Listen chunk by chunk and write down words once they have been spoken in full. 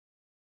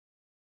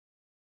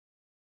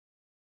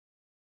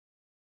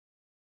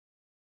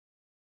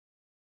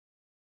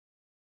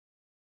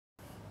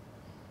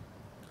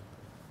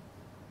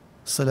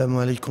السلام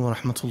عليكم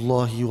ورحمة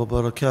الله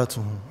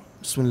وبركاته.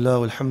 بسم الله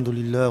والحمد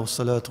لله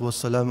والصلاة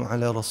والسلام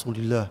على رسول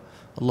الله.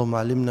 اللهم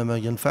علمنا ما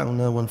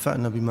ينفعنا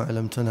وانفعنا بما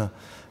علمتنا.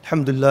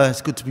 Alhamdulillah,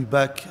 it's good to be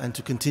back and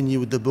to continue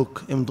with the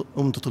book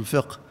Umdatul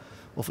Fiqh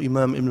of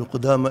Imam Ibn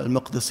al-Qudama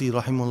al-Maqdisi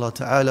rahimahullah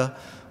ta'ala.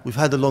 We've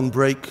had a long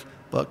break,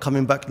 but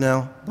coming back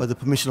now by the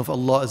permission of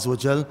Allah Azza wa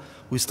Jal,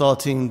 we're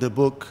starting the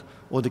book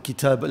or the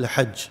Kitab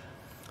al-Hajj.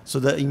 So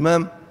the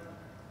Imam,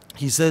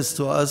 he says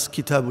to us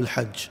Kitab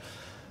al-Hajj.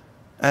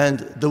 And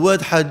the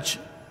word Hajj,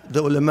 the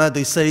ulama,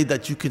 they say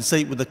that you can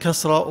say it with a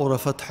kasra or a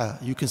fatha.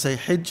 You can say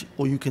Hajj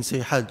or you can say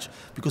Hajj.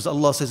 Because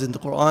Allah says in the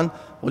Quran,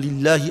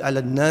 وَلِلَّهِ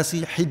عَلَى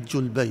النَّاسِ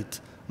حِجُّ الْبَيْتِ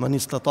مَنِ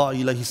اسْتَطَاعَ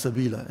إِلَيْهِ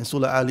سَبِيلًا in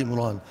Surah Al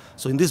Imran.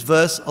 So in this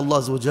verse, Allah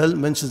Azza wa Jal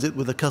mentions it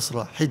with a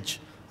kasra, Hajj.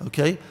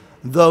 Okay?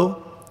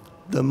 Though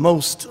the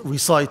most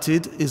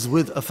recited is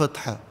with a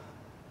fatha,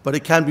 but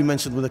it can be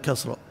mentioned with a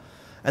kasra.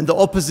 And the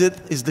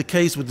opposite is the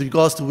case with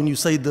regards to when you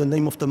say the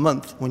name of the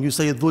month. When you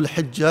say Dhul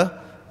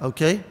Hijjah,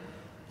 okay?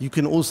 You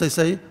can also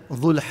say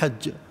Dhul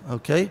Hajj,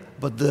 okay?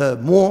 But the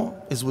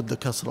more is with the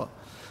kasra.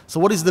 So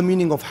what is the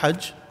meaning of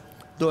Hajj?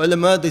 The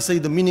ulama, they say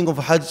the meaning of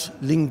Hajj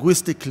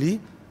linguistically,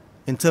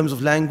 in terms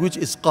of language,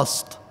 is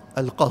qasd,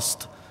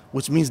 al-qasd,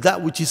 which means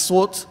that which is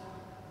sought,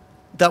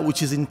 that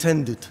which is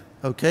intended,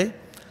 okay?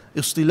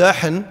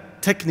 Istilahan,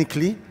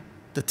 technically,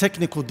 the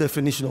technical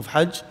definition of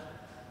Hajj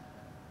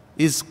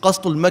is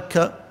قصد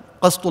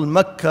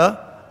المكة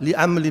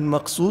لعمل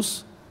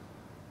مخصوص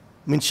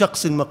من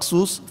شخص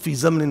مخصوص في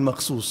زمن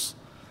مخصوص.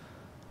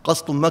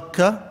 قصد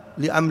مكة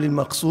لعمل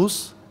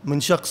مخصوص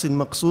من شخص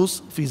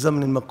مخصوص في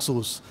زمن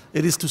مخصوص.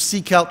 It is to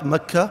seek out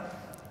Mecca,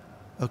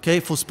 okay,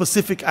 for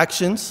specific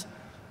actions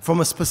from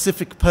a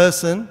specific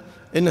person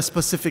in a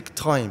specific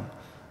time.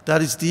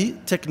 That is the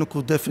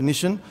technical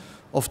definition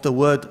of the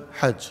word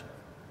Hajj.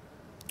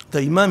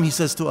 The Imam, he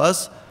says to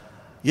us,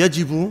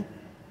 يجب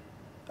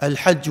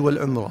الحج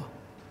والعمرة,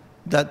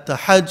 that the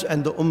Hajj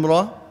and the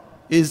Umrah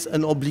is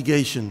an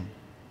obligation.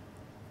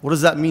 What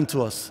does that mean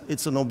to us?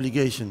 It's an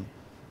obligation.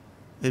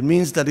 It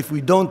means that if we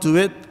don't do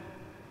it,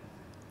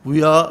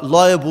 we are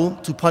liable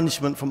to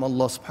punishment from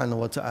Allah subhanahu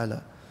wa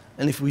ta'ala.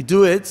 And if we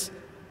do it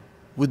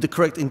with the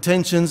correct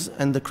intentions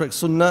and the correct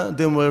sunnah,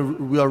 then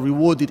we are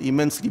rewarded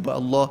immensely by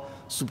Allah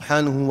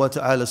subhanahu wa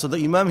ta'ala. So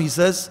the Imam, he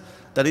says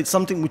that it's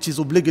something which is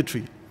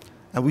obligatory.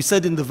 And we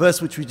said in the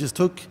verse which we just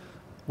took,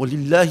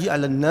 وَلِلَّهِ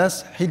عَلَى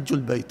النَّاسِ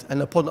حِجُّ الْبَيْتِ,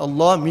 and upon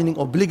Allah, meaning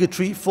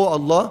obligatory for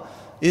Allah,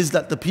 is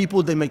that the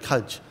people, they make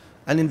Hajj.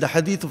 And in the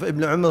hadith of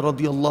Ibn Umar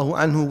radiyallahu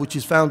anhu, which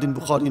is found in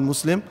Bukhari and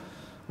Muslim,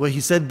 where he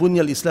said, بُنْيَ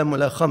الْإِسْلَامُ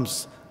عَلَى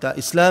خَمْسٍ, that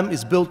Islam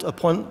is built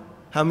upon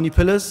how many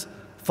pillars?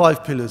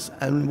 5 pillars.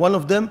 And one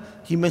of them,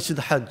 he mentioned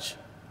Hajj.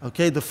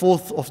 Okay, the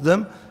fourth of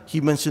them,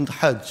 he mentioned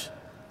Hajj,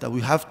 that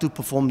we have to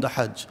perform the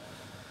Hajj.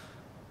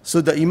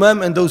 So the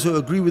Imam and those who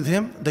agree with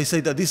him, they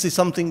say that this is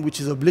something which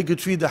is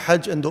obligatory. The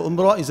Hajj and the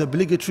Umrah is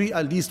obligatory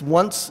at least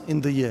once in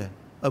the year,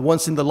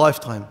 once in the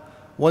lifetime.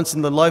 Once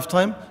in the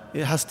lifetime,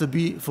 it has to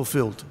be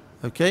fulfilled.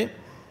 Okay?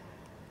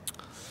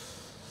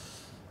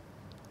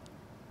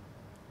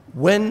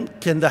 When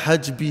can the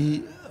Hajj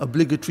be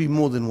obligatory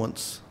more than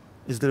once?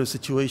 Is there a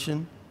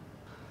situation?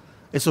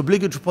 It's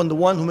obligatory upon the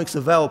one who makes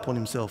a vow upon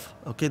himself.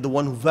 Okay, the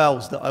one who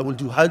vows that I will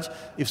do Hajj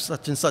if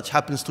such and such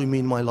happens to me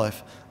in my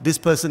life. This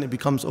person, it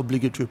becomes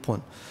obligatory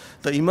upon.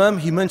 The Imam,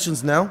 he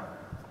mentions now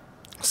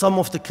some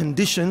of the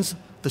conditions,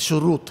 the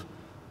shurut.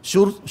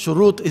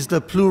 Shurut is the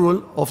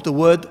plural of the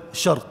word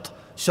shart.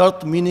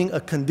 Shart meaning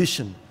a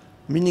condition.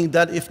 Meaning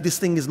that if this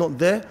thing is not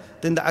there,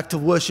 then the act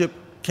of worship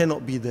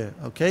cannot be there.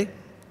 Okay?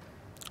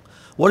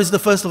 What is the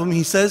first of them?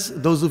 He says,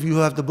 those of you who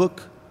have the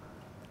book,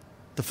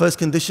 the first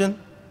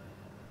condition,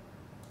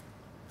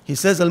 he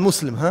says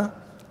al-Muslim,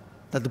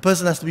 that the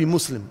person has to be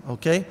Muslim,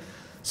 okay?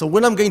 So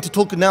when I'm going to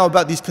talk now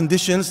about these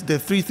conditions, there are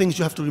 3 things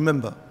you have to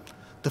remember.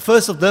 The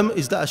first of them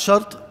is that a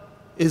shart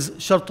is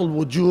shartul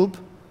wujub,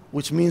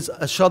 which means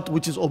a shart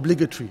which is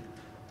obligatory,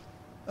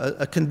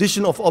 a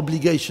condition of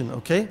obligation,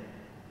 okay?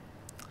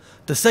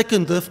 The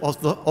second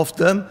of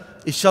them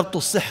is shart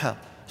al-sihha,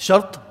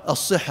 shart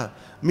al-sihha,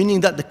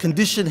 meaning that the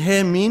condition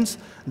here means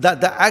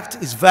that the act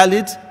is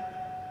valid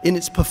in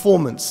its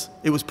performance.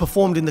 It was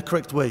performed in the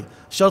correct way.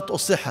 Shart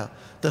al-sihha.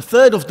 The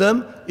third of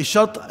them is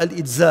shart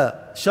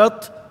al-idza.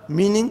 Shart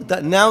meaning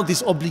that now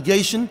this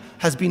obligation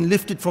has been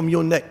lifted from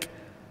your neck.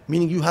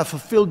 Meaning you have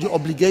fulfilled your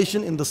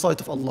obligation in the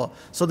sight of Allah.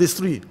 So there's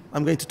 3.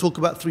 I'm going to talk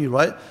about 3,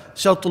 right?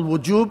 Shart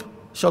al-wujub,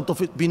 shart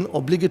of it being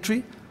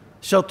obligatory.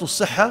 Shart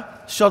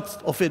al-sihha, shart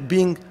of it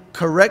being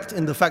correct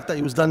in the fact that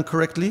it was done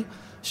correctly.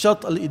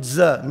 Shart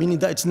al-idza, meaning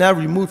that it's now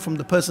removed from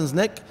the person's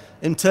neck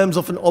in terms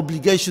of an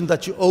obligation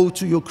that you owe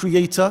to your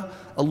creator,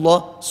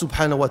 Allah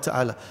subhanahu wa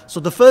ta'ala. So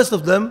the first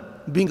of them,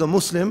 being a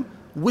Muslim,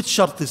 which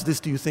shart is this,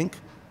 do you think?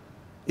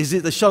 Is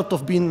it the shart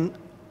of being,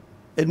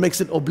 it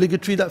makes it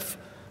obligatory that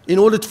in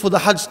order for the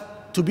Hajj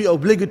to be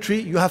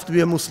obligatory, you have to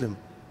be a Muslim?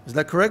 Is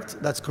that correct?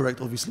 That's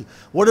correct, obviously.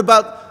 What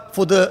about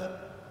for the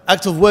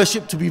act of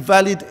worship to be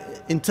valid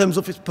in terms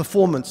of its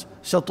performance?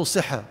 Shart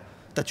al-sihha,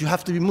 that you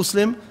have to be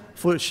Muslim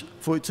for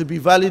it to be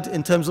valid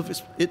in terms of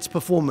its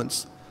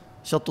performance.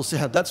 Shartul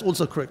Siha, that's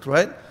also correct,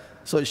 right?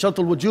 So it's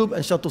Shartul Wujub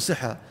and Shartul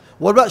Siha.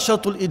 What about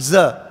Shartul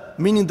Ijza?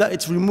 Meaning that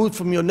it's removed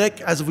from your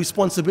neck as a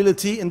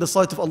responsibility in the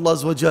sight of Allah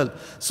Azza wa Jal.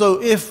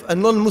 So if a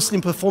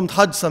non-Muslim performed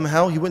Hajj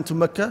somehow, he went to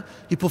Mecca,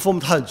 he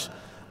performed Hajj.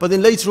 But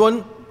then later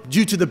on,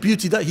 due to the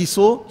beauty that he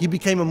saw, he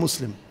became a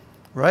Muslim,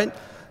 right?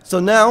 So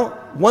now,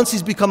 once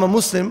he's become a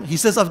Muslim, he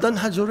says, I've done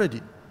Hajj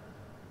already.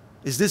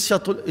 Is this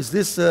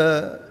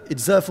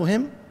Ijza for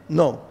him?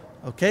 No.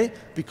 Okay?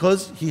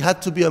 Because he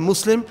had to be a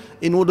Muslim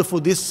in order for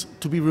this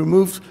to be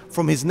removed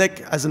from his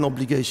neck as an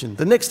obligation.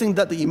 The next thing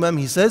that the Imam,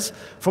 he says,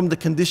 from the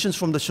conditions,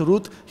 from the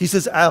shurut, he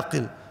says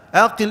aqil.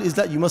 Aqil is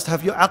that you must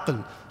have your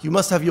aql. You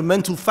must have your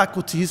mental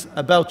faculties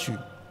about you.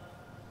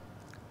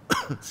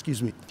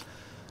 Excuse me.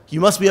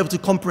 You must be able to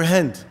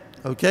comprehend.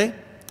 Okay?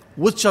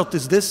 Which shart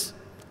is this?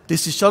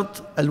 This is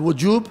shart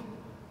al-wujub.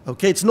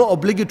 Okay? It's not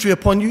obligatory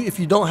upon you if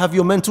you don't have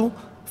your mental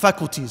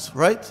faculties,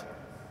 right?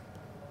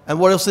 And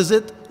what else is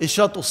it? It's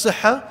shart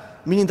al-sihha,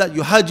 meaning that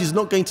your hajj is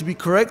not going to be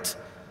correct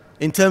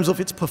in terms of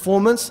its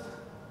performance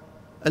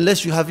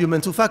unless you have your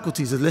mental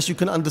faculties, unless you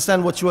can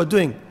understand what you are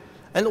doing.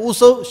 And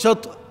also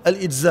shart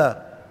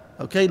al-ijza,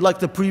 okay, like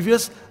the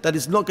previous, that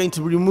is not going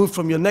to be removed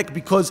from your neck,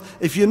 because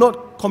if you're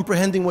not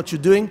comprehending what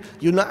you're doing,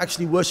 you're not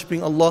actually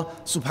worshipping Allah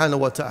subhanahu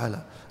wa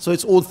ta'ala. So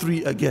it's all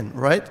three again,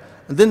 right?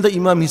 And then the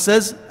Imam, he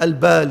says,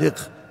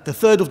 al-baligh. The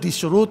third of these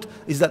shurut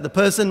is that the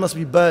person must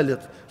be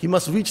baligh. He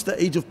must reach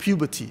the age of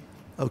puberty.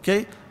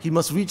 Okay? He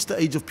must reach the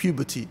age of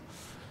puberty.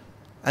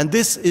 And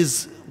this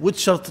is, which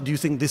shart do you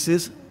think this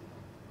is?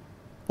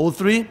 All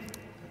three?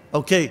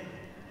 Okay.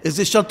 Is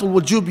this shartul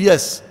wujub?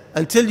 Yes.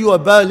 Until you are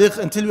baligh,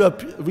 until you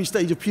have reached the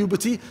age of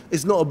puberty,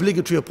 it's not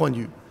obligatory upon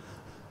you.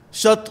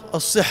 Shart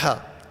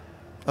as-sihha.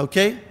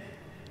 Okay?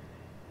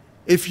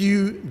 If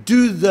you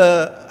do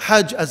the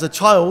hajj as a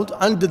child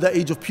under the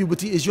age of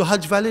puberty, is your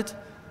hajj valid?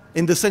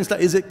 In the sense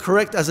that, is it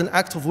correct as an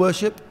act of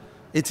worship?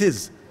 It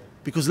is.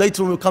 Because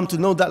later on we'll come to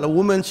know that a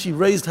woman, she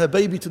raised her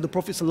baby to the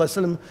Prophet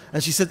ﷺ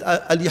and she said,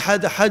 Ali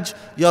had a hajj,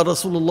 Ya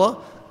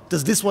Rasulullah.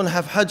 Does this one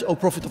have hajj, O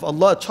Prophet of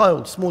Allah? A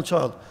child, small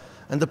child.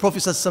 And the Prophet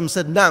ﷺ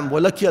said, Naam,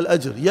 walaki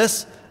al-ajr.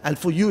 Yes, and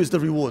for you is the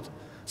reward.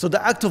 So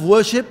the act of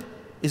worship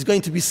is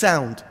going to be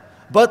sound.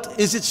 But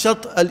is it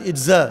shart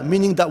al-ijza?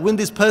 Meaning that when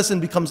this person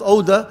becomes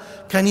older,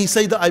 can he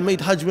say that I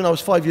made hajj when I was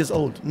 5 years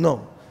old?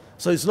 No.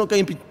 So it's not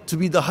going to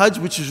be the hajj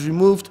which is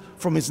removed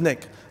from his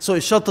neck. So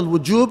it's shart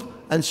al-wujub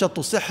and shart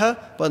al-sihha,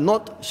 but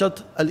not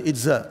shart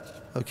al-ijza.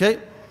 Okay?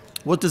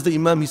 What does the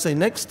Imam, he say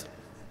next?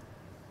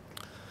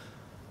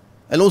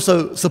 And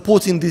also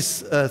supporting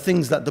these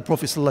things that the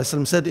Prophet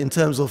ﷺ said in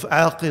terms of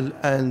aqil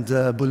and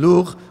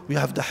bulugh, we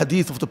have the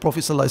hadith of the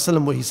Prophet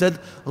ﷺ where he said,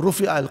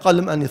 رُفِعَ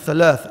الْقَلْمْ عَنِ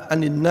الثَّلَاثِ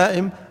عَنِ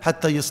النَّائِمِ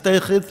حَتَّى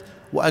يَسْتَيْقِظْ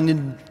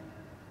وَعَنِ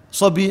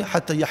الصَّبِي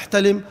حَتَّى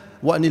يَحْتَلِمْ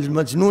وَعَنِ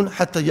الْمَجْنُونِ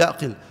حَتَّى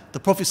يَعْقِلْ. The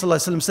Prophet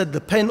ﷺ said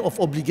the pen of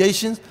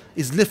obligations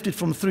is lifted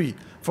from three.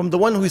 From the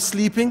one who is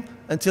sleeping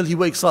until he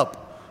wakes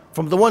up.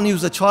 From the one who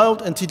is a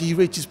child until he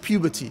reaches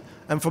puberty.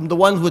 And from the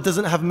one who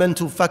doesn't have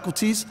mental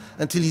faculties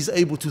until he's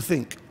able to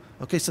think.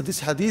 Okay, so this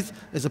hadith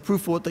is a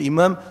proof for what the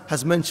Imam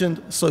has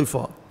mentioned so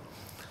far.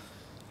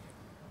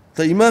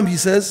 The Imam, he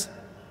says,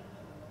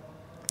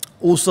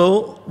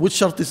 also, which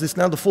shart is this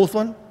now? The fourth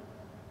one?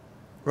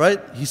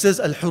 Right? He says,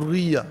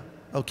 al-hurriya.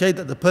 Okay,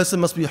 that the person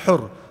must be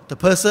hur. The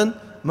person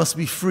must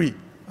be free.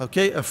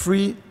 Okay, a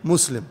free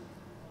Muslim.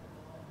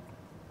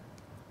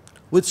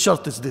 Which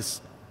shart is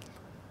this?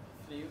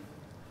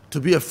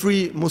 To be a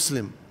free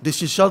Muslim.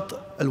 This is shart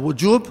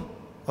al-wujub.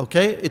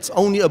 Okay, it's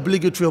only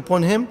obligatory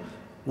upon him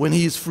when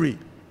he is free,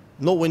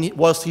 not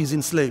whilst he is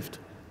enslaved.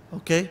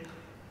 Okay?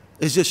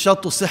 Is it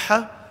shart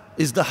al-sihha?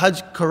 Is the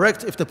hajj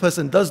correct if the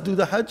person does do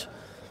the hajj?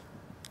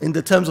 In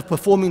the terms of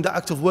performing the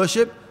act of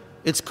worship,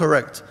 it's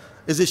correct.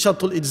 Is it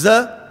shart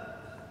al-ijza?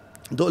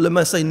 The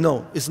ulama say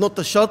no. It's not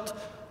the shart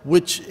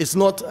which is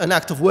not an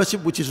act of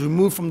worship which is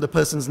removed from the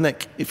person's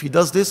neck if he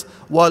does this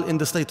while in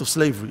the state of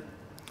slavery.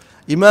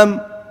 Imam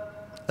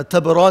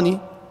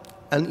al-Tabarani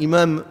and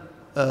Imam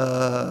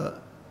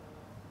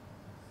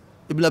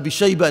Ibn Abi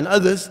Shayba and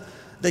others,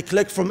 they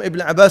collect from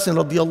Ibn Abbas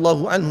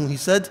radiyallahu anhu, he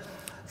said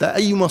that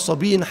أيما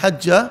صبي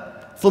حج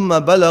ثم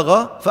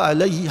بلغ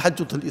فعليه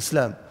حجة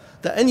الإسلام.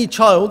 That any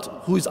child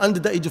who is under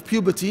the age of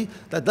puberty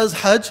that does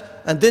hajj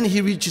and then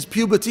he reaches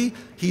puberty,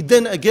 he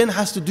then again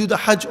has to do the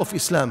hajj of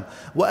Islam.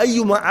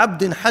 وأيما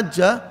عبد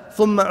حج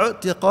ثم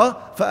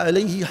اعتق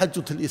فعليه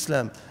حجة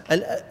الإسلام.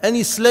 And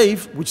any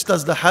slave which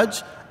does the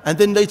hajj and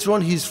then later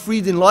on he is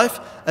freed in life,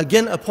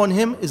 again upon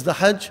him is the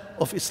hajj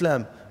of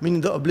Islam,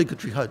 meaning the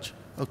obligatory hajj.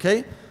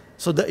 Okay?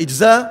 So the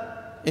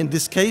ijza in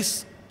this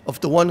case of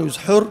the one who is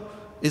hur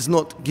is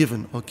not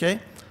given. Okay?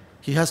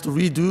 He has to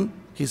redo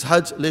his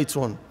hajj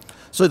later on.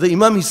 So the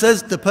Imam, he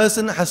says the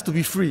person has to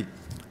be free.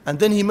 And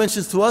then he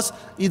mentions to us,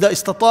 إِذَا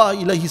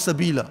إِسْتَطَاعَ إِلَيْهِ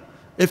سَبِيلًا.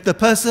 If the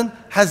person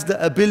has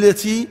the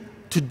ability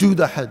to do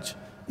the hajj.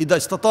 إِذَا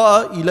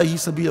إِسْتَطَاعَ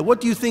إِلَيْهِ سَبِيلًا. What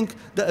do you think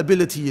the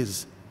ability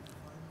is?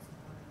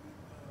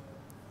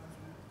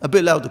 A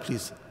bit louder,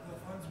 please. The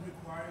funds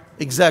required.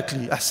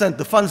 Exactly. Ahsan.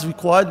 The funds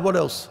required. What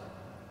else?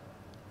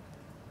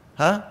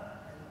 Huh?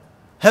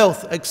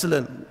 Health.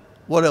 Excellent.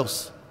 What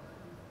else?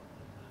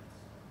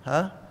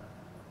 Huh?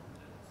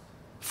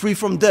 Free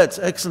from debts,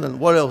 excellent.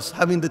 What else?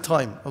 Having the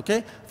time,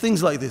 okay?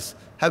 Things like this.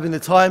 Having the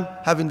time,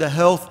 having the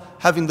health,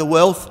 having the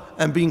wealth,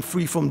 and being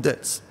free from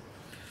debts.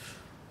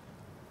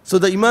 So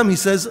the Imam, he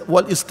says,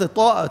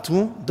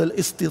 وَالْإِسْتِطَاعَةُ, the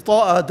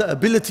istita'a, the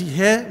ability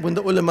here, when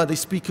the ulama, they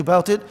speak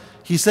about it,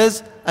 he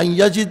says, أَنْ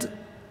يَجِدْ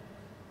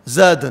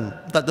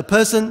زَادًا, that the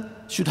person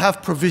should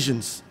have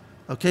provisions.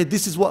 Okay,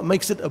 this is what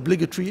makes it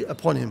obligatory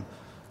upon him,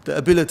 the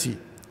ability.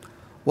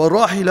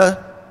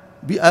 وَالرَّاحِلَ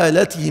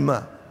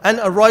بِآلَتِهِمَا, and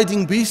a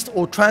riding beast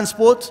or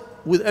transport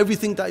with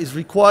everything that is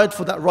required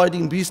for that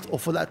riding beast or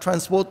for that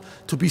transport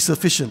to be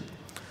sufficient.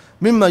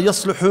 مِمَّا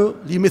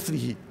يَصْلُحُ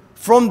لِمِثْلِهِ,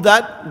 from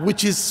that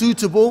which is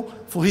suitable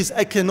for his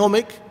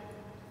economic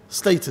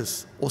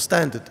status or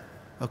standard.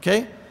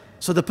 Okay?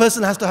 So the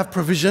person has to have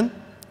provision,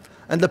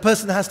 and the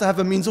person has to have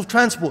a means of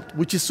transport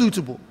which is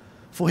suitable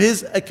for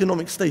his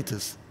economic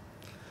status.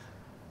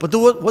 But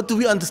what do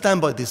we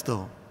understand by this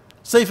though?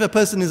 Say if a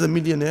person is a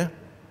millionaire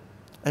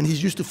and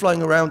he's used to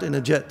flying around in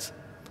a jet.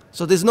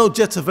 So there's no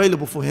jet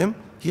available for him.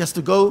 He has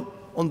to go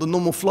on the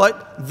normal flight,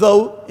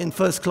 though in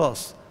first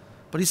class.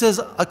 But he says,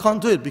 I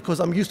can't do it because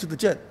I'm used to the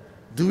jet.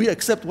 Do we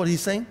accept what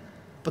he's saying?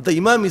 But the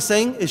Imam is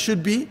saying it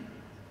should be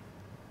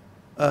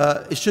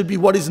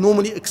what is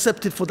normally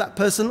accepted for that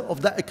person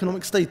of that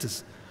economic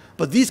status.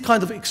 But these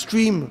kind of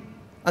extreme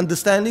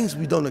understandings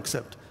we don't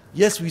accept.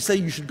 Yes, we say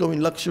you should go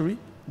in luxury,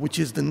 which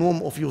is the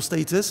norm of your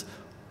status,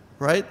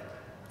 right?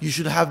 You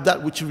should have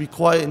that which you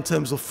require in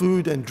terms of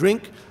food and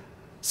drink,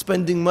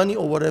 spending money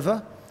or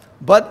whatever,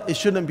 but it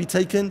shouldn't be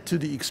taken to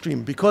the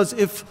extreme, because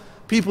if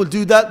people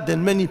do that,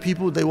 then many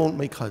people, they won't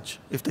make Hajj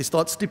if they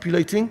start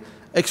stipulating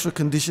extra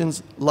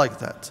conditions like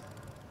that.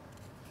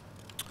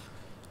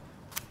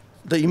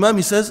 The Imam,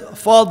 he says,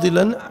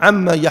 فَاضِلًا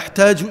عَمَّا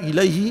يَحْتَاجُ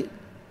إِلَيْهِ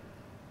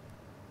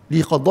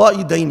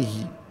لِقَضَاءِ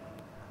دَيْنِهِ,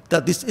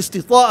 that this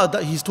istita'a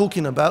that he's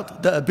talking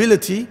about, the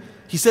ability,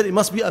 he said it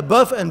must be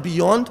above and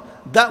beyond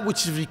that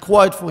which is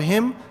required for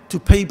him to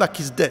pay back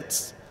his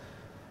debts.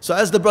 So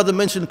as the brother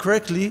mentioned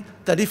correctly,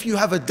 that if you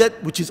have a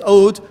debt which is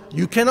owed,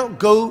 you cannot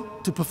go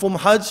to perform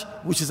Hajj,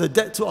 which is a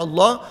debt to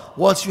Allah,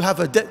 whilst you have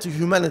a debt to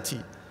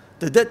humanity.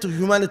 The debt to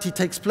humanity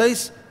takes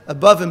place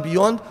above and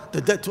beyond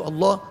the debt to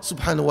Allah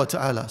subhanahu wa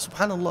ta'ala.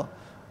 Subhanallah.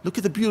 Look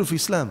at the beauty of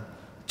Islam.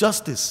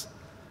 Justice.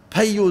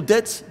 Pay your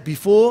debts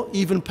before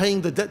even paying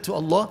the debt to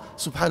Allah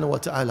subhanahu wa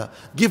ta'ala.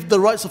 Give the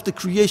rights of the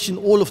creation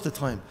all of the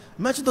time.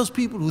 Imagine those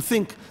people who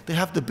think they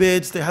have the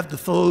beards, they have the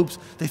thobes,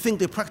 they think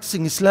they're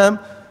practicing Islam.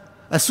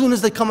 As soon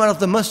as they come out of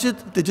the masjid,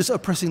 they're just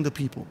oppressing the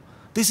people.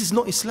 This is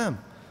not Islam.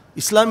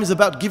 Islam is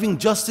about giving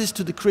justice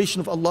to the creation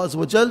of Allah Azza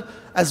wa Jal,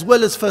 as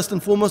well as first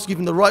and foremost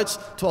giving the rights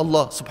to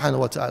Allah subhanahu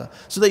wa ta'ala.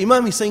 So the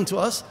Imam is saying to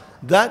us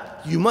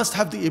that you must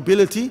have the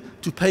ability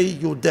to pay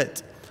your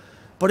debt.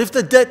 But if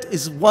the debt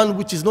is one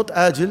which is not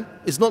ajil,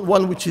 it's not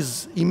one which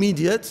is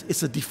immediate,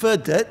 it's a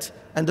deferred debt,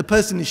 and the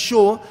person is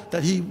sure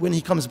that when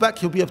he comes back,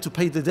 he'll be able to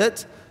pay the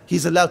debt,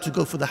 he's allowed to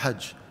go for the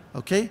Hajj.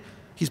 Okay?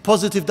 He's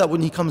positive that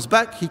when he comes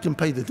back, he can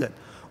pay the debt.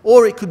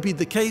 Or it could be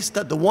the case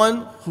that the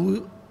one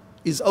who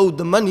is owed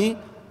the money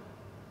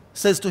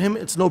says to him,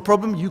 it's no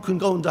problem, you can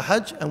go on the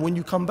Hajj, and when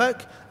you come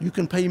back, you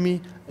can pay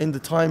me in the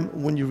time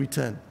when you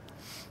return.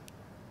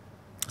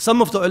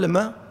 Some of the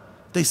ulama,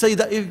 they say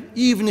that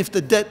even if the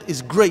debt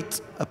is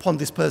great upon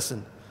this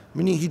person,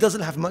 meaning he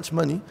doesn't have much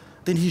money,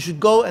 then he should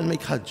go and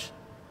make Hajj.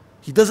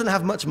 He doesn't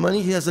have much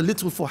money, he has a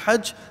little for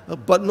Hajj,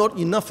 but not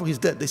enough for his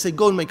debt. They say,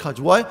 go and make Hajj.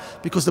 Why?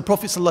 Because the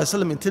Prophet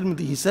ﷺ in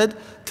Tirmidhi, he said,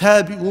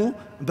 تَابِعُوا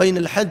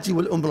بَيْنَ الْحَجِّ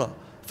وَالْأُمْرَةِ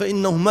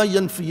فَإِنَّهُمَا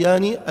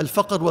يَنْفِيَانِ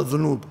الْفَقْرَ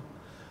وَالذُّنُوبِ.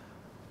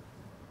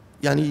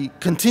 Yani,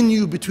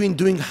 continue between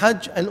doing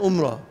Hajj and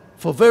Umrah.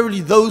 For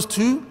verily those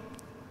two,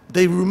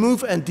 they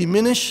remove and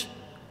diminish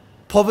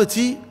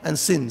poverty and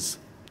sins.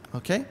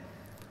 Okay?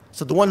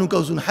 So the one who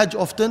goes on Hajj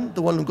often,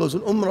 the one who goes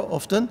on Umrah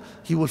often,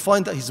 he will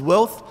find that his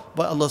wealth,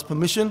 by Allah's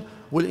permission,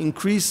 will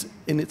increase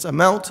in its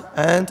amount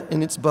and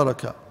in its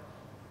barakah.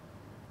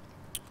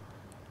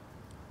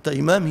 The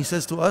Imam, he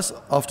says to us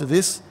after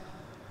this,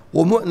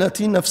 وَمُؤْنَةِ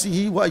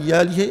نَفْسِهِ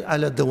وَأَيَّالِهِ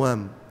عَلَى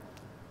الدَّوَامِ.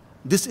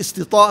 This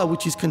istita'a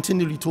which he's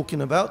continually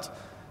talking about,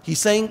 he's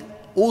saying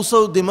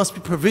also there must be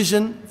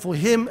provision for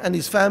him and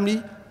his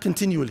family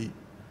continually.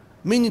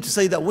 Meaning to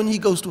say that when he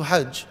goes to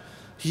Hajj,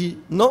 he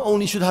not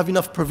only should have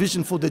enough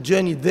provision for the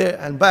journey there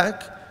and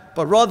back,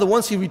 but rather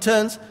once he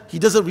returns, he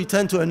doesn't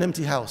return to an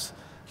empty house.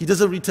 He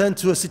doesn't return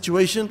to a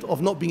situation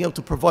of not being able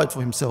to provide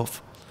for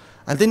himself.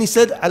 And then he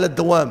said, ala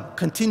dawam,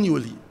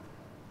 continually.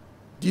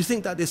 Do you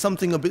think that there's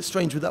something a bit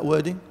strange with that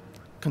wording?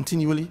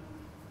 Continually?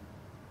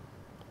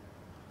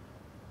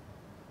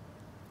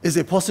 Is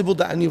it possible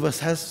that any of us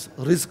has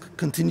rizq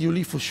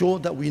continually for sure,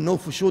 that we know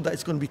for sure that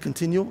it's going to be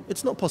continual?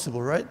 It's not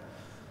possible, right?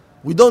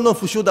 We don't know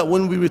for sure that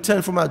when we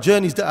return from our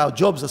journeys that our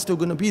jobs are still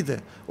going to be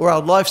there, or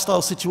our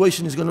lifestyle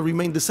situation is going to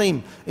remain the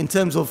same in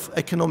terms of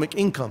economic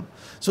income.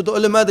 So the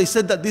ulama, they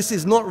said that this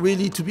is not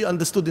really to be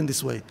understood in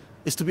this way.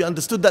 It's to be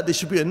understood that there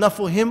should be enough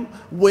for him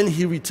when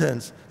he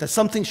returns. That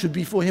something should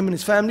be for him and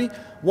his family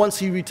once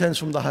he returns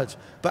from the Hajj.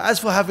 But as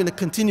for having a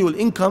continual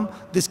income,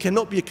 this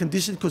cannot be a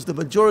condition because the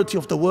majority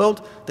of the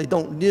world, they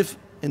don't live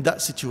in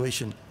that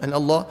situation. And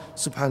Allah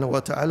subhanahu wa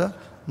ta'ala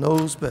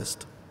knows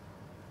best.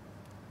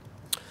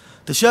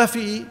 The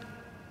Shafi'i,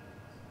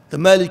 the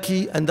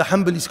Maliki and the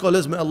Hanbali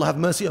scholars, may Allah have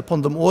mercy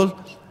upon them all,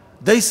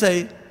 they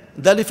say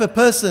that if a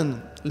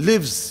person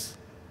lives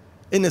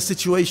in a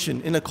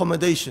situation, in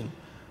accommodation,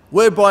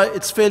 whereby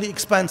it's fairly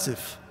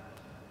expansive,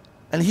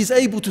 and he's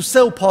able to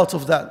sell part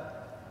of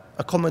that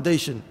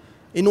accommodation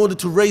in order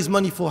to raise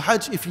money for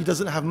Hajj, if he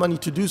doesn't have money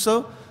to do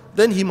so,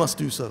 then he must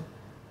do so.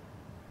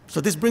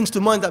 So this brings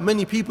to mind that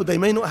many people, they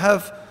may not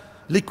have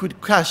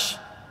liquid cash,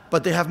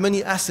 but they have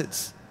many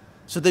assets.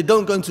 So they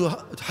don't go into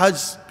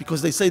Hajj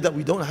because they say that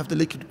we don't have the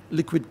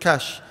liquid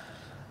cash.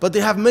 But they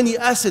have many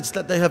assets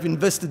that they have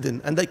invested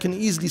in, and they can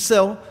easily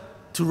sell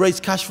to raise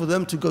cash for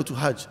them to go to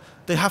Hajj.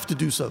 They have to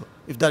do so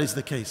if that is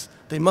the case.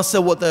 They must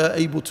sell what they are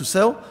able to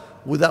sell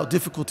without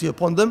difficulty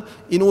upon them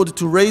in order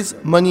to raise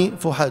money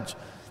for Hajj.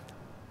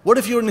 What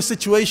if you're in a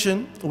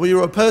situation where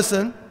you're a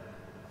person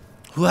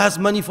who has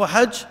money for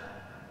Hajj,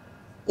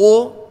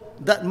 or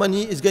that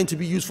money is going to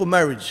be used for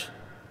marriage?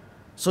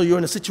 So you're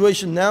in a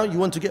situation now, you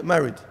want to get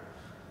married,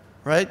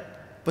 right?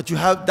 But you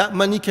have that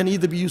money can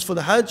either be used for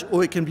the Hajj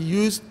or it can be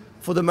used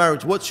for the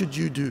marriage. What should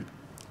you do?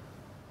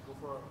 Go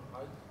for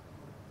Hajj.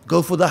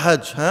 Go for the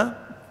Hajj, huh?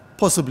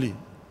 Possibly.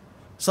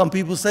 Some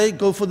people say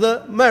go for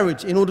the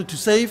marriage in order to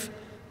save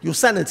your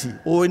sanity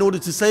or in order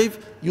to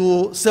save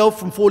yourself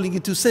from falling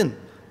into sin,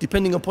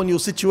 depending upon your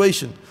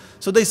situation.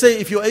 So they say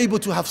if you're able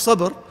to have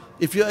sabr,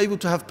 if you're able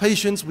to have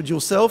patience with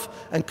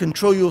yourself and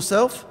control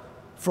yourself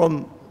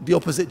from the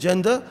opposite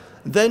gender,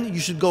 then you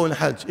should go on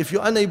Hajj. If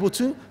you're unable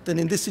to, then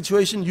in this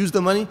situation, use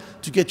the money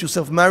to get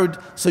yourself married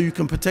so you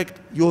can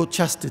protect your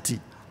chastity.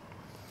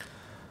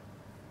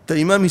 The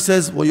Imam, he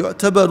says,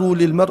 وَيُعْتَبَرُ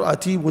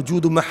لِلْمَرْأَةِ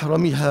وُجُودُ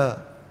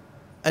مَحْرَمِهَا.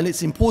 And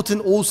it's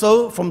important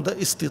also from the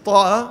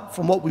istita'a,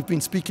 from what we've been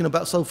speaking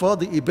about so far,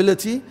 the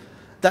ability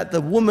that the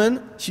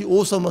woman, she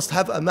also must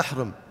have a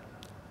mahram.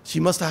 She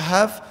must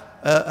have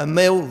a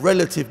male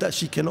relative that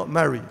she cannot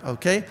marry,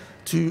 okay,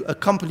 to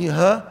accompany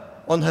her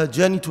on her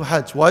journey to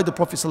Hajj. Why? The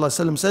Prophet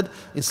ﷺ said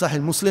in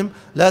Sahih Muslim,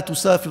 لا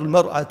تسافر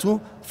المرأة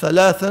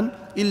ثلاثا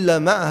إلا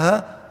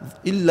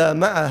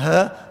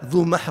معها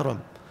ذو محرم.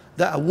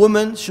 That a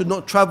woman should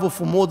not travel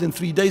for more than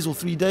 3 days or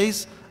 3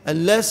 days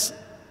unless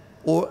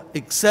or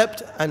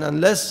except and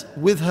unless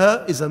with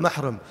her is a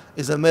mahram,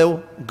 is a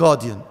male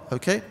guardian.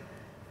 Okay?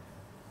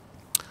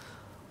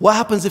 What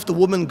happens if the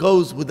woman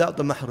goes without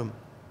the mahram?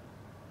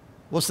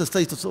 What's the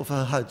status of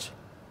her Hajj?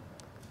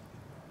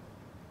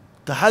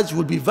 The Hajj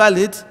will be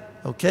valid,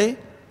 okay,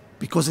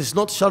 because it's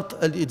not shart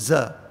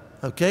al-idza,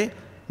 okay,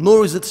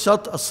 nor is it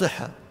shart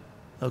al-sihha,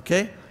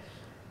 okay.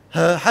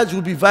 Her Hajj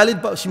will be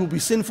valid, but she will be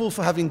sinful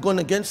for having gone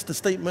against the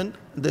statement,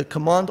 the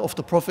command of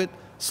the Prophet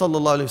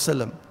sallallahu alaihi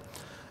wasallam.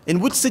 In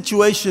which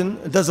situation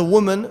does a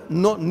woman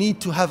not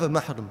need to have a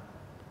mahram?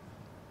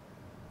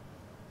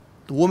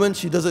 The woman,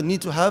 she doesn't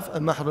need to have a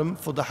mahram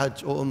for the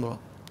Hajj or Umrah.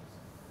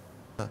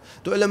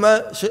 The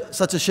ulama,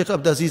 such as Sheikh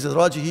Abdul Aziz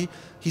al-Rajihi,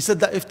 he said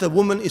that if the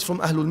woman is from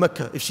Ahlul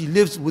Makkah, if she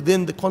lives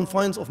within the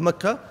confines of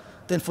Makkah,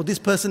 then for this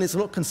person it's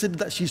not considered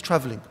that she's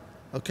traveling,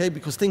 okay,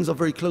 because things are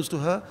very close to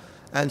her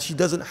and she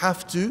doesn't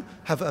have to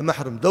have a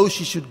mahram, though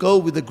she should go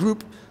with a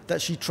group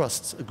that she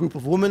trusts, a group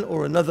of women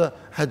or another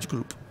Hajj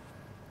group.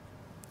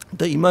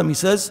 The Imam, he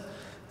says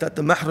that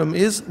the mahram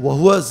is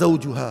وَهُوَ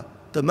زَوْجُهَا.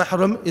 The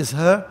mahram is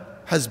her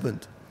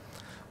husband.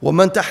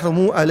 وَمَنْ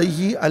تَحْرَمُ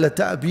عَلَيْهِ عَلَى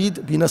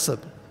تَعْبِيد بِنَسَبٍ.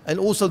 And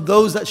also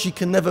those that she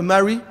can never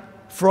marry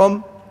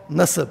from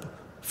nasab,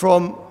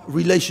 from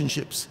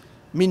relationships,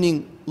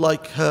 meaning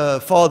like her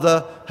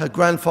father, her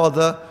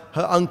grandfather,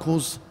 her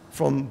uncles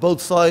from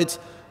both sides,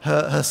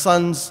 her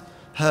sons,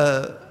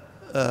 her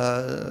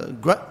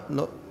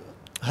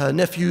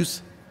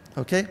nephews,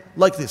 okay,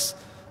 like this.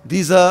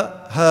 These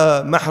are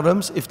her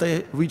mahrams if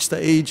they reach the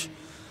age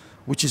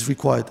which is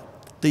required.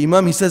 The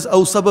Imam, he says,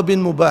 أو سبب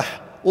مباح,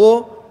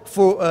 or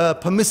for a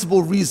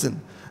permissible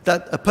reason,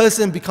 that a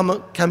person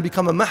can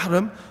become a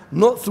mahram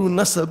not through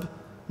nasab,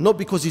 not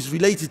because he's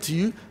related to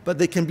you, but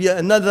there can be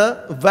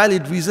another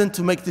valid reason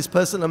to make this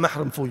person a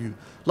mahram for you.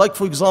 Like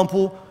for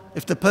example,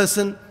 if the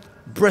person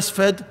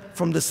breastfed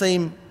from the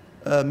same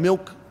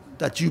milk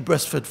that you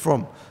breastfed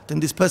from, then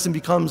this person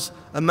becomes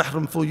a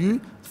mahram for you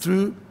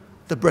through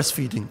the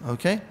breastfeeding,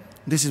 okay?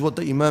 This is what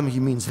the Imam, he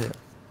means here.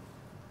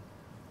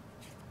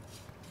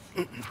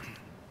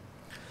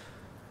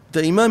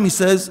 The Imam, he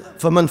says,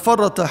 فَمَنْ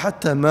فَرَّطَ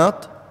حَتَّى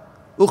مَاتَ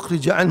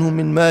أُخْرِجَ عَنْهُ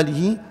مِنْ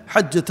مَالِهِ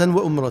حَجَّةً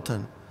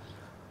وَأُمْرَةً.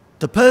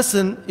 The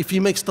person, if he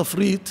makes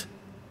tafrit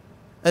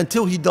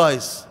until he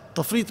dies,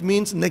 tafrit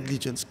means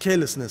negligence,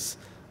 carelessness,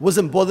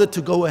 wasn't bothered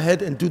to go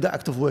ahead and do the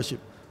act of worship,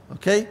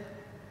 okay?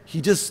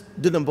 He just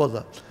didn't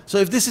bother. So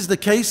if this is the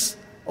case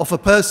of a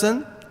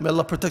person, may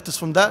Allah protect us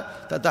from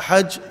that, that the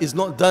Hajj is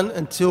not done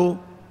until,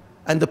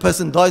 and the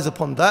person dies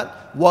upon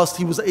that, whilst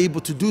he was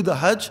able to do the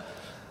Hajj,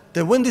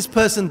 then when this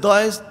person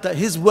dies, that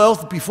his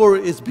wealth, before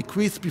it is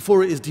bequeathed,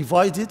 before it is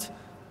divided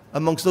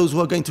amongst those who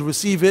are going to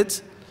receive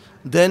it,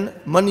 then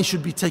money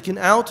should be taken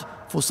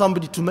out for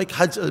somebody to make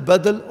Hajj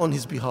al-Badal on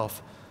his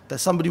behalf. That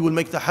somebody will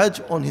make the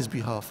Hajj on his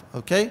behalf,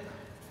 okay?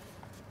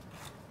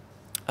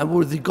 And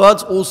with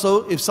regards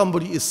also, if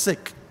somebody is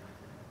sick,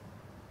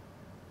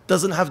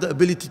 doesn't have the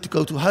ability to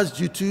go to Hajj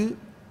due to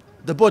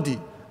the body,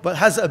 but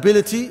has the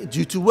ability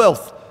due to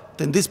wealth,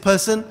 then this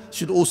person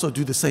should also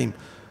do the same.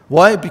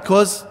 Why?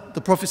 Because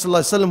the Prophet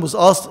ﷺ was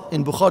asked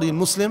in Bukhari and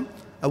Muslim,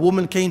 a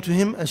woman came to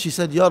him and she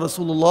said, Ya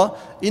Rasulullah,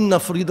 inna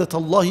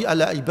faridatallahi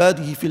ala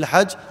ibadihi fil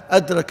hajj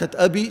adrakat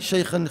abi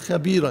shaykhan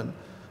khabiran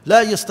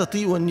la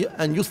yastati'u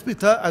an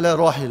yuthbita ala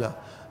rahila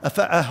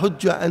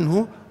afa'ahujja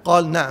anhu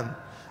qal na'am.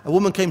 A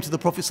woman came to the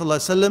Prophet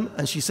ﷺ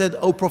and she said,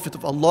 O Prophet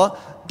of Allah,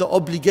 the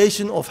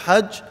obligation of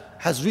Hajj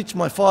has reached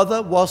my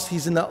father whilst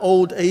he's in an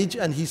old age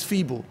and he's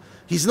feeble.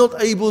 He's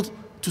not able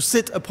to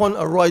sit upon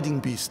a riding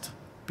beast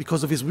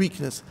because of his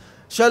weakness.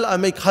 Shall I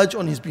make Hajj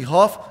on his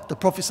behalf? The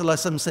Prophet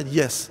ﷺ said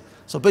yes.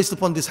 So based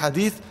upon this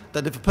hadith,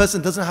 that if a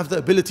person doesn't have the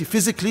ability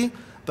physically,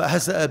 but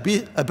has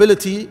the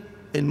ability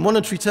in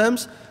monetary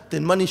terms,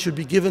 then money should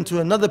be given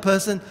to another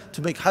person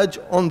to make Hajj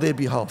on their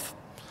behalf.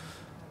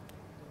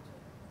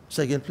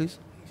 Say again, please.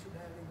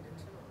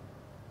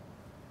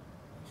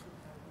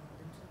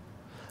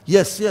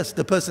 Yes,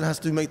 the person has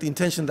to make the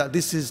intention that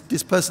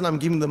this person, I'm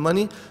giving the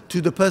money to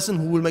the person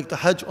who will make the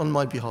Hajj on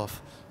my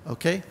behalf.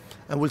 Okay?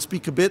 And we'll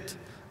speak a bit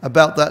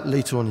about that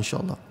later on,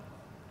 inshallah.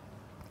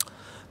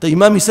 The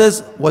Imam, he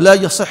says, وَلَا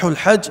يَصِحُ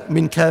الْحَجْ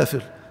مِنْ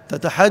كَافِرٍ,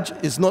 that the Hajj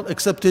is not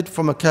accepted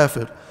from a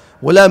kafir.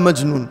 وَلَا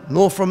مَجْنُونَ,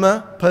 nor from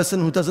a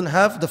person who doesn't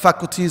have the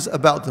faculties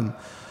about them.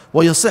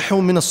 وَيَصِحُ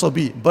مِنَ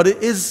الصَّبِي, but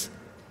it is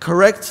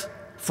correct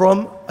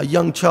from a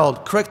young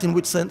child. Correct in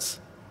which sense?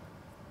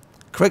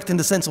 Correct in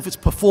the sense of its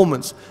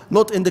performance,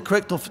 not in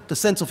the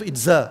sense of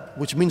idzā,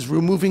 which means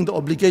removing the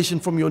obligation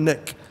from your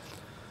neck.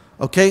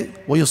 Okay?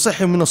 وَيَصِحُ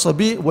مِنَ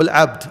الصَّبِي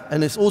وَالْعَبْدِ,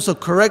 and it's also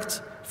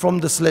correct from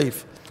the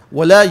slave.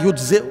 وَلَا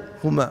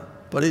يُجْزِئُهُمَا,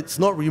 but it's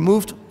not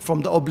removed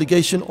from the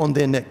obligation on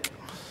their neck.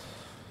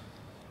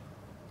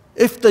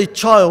 If the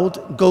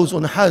child goes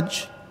on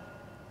Hajj,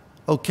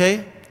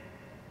 okay,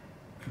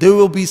 there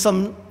will be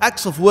some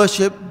acts of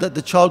worship that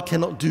the child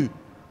cannot do.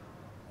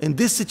 In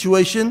this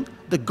situation,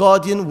 the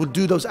guardian will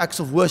do those acts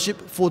of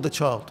worship for the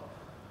child.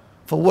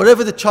 For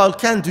whatever the child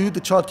can do, the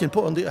child can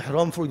put on the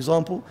ihram, for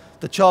example.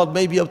 The child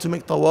may be able to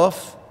make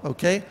tawaf,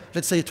 okay?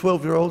 Let's say a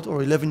 12-year-old or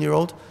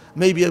 11-year-old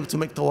may be able to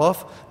make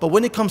tawaf. But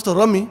when it comes to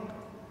rami,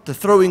 the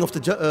throwing of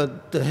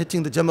the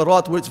hitting the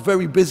jamarat, where it's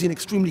very busy and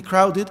extremely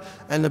crowded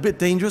and a bit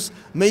dangerous,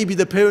 maybe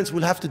the parents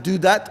will have to do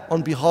that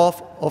on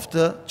behalf of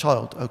the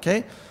child,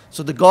 okay?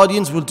 So the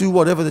guardians will do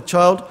whatever the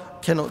child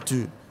cannot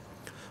do.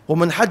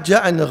 وَمَنْ حَجَّ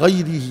عَنْ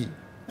غَيْرِهِ,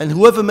 and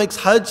whoever makes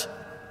Hajj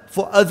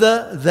for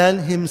other than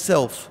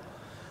himself.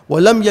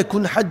 وَلَمْ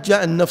يَكُنْ حَجَّ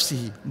عَنْ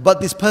نَفْسِهِ, but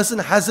this person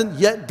hasn't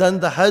yet done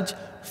the Hajj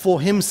for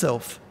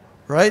himself,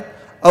 right?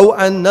 أَوْ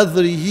عَنْ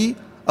نَذْرِهِ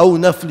أَوْ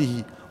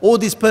نَفْلِهِ, or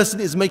this person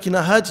is making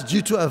a Hajj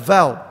due to a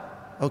vow,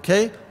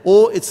 okay?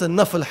 Or it's a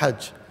nafl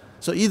Hajj.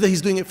 So either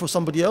he's doing it for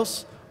somebody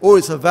else, or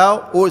it's a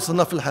vow, or it's a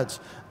nafl Hajj.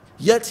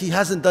 Yet he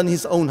hasn't done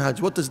his own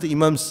Hajj. What does the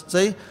Imam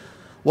say?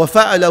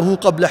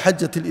 وَفَعَلَهُ قَبْلَ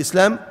حَجَّةِ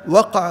الْإِسْلَامِ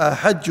وَقَعَ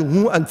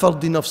حَجُّهُ عَنْ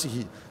فَرْضِ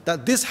نَفْسِهِ,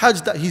 that this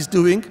Hajj that he's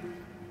doing,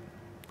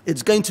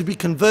 it's going to be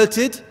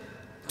converted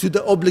to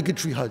the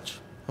obligatory Hajj,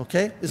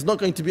 okay? It's not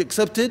going to be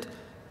accepted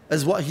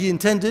as what he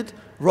intended,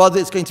 rather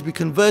it's going to be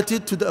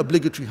converted to the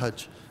obligatory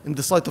Hajj in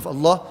the sight of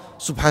Allah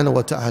subhanahu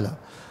wa ta'ala.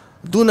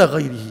 دُونَ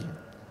غَيْرِهِ,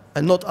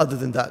 and not other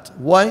than that.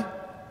 Why?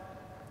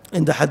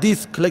 In the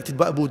hadith collected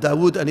by Abu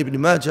Dawood and Ibn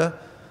Majah,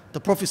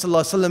 the Prophet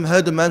ﷺ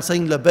heard a man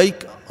saying,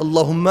 لَبَيْكَ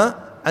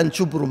Allahumma an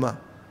Shubruma.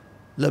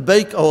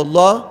 Labayk, O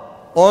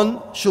Allah, on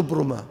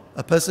Shubruma.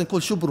 A person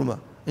called Shubruma.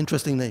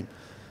 Interesting name.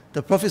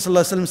 The Prophet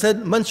ﷺ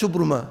said, Man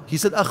Shubruma? He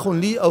said, Akhun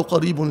li aw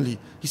qaribun li.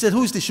 He said,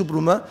 who is the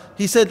Shubruma?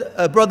 He said,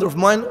 a brother of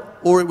mine,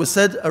 or it was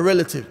said, a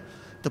relative.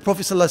 The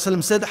Prophet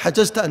ﷺ said,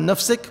 Hajjajta an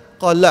nafsik?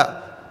 Qal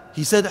la.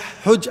 He said,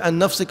 Hujj an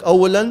nafsik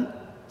awalan,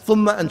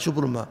 thumma an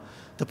Shubruma.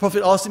 The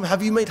Prophet asked him,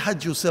 have you made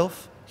Hajj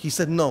yourself? He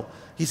said, no.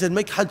 He said,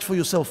 make Hajj for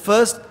yourself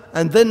first,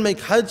 and then make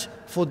Hajj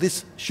for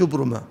this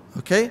Shubruma.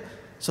 Okay?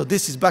 So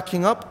this is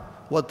backing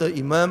up what the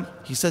Imam,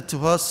 he said to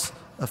us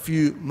a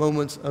few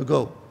moments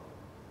ago.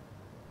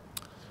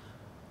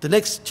 The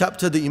next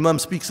chapter the Imam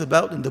speaks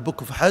about in the book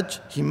of Hajj,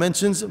 he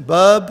mentions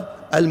Bab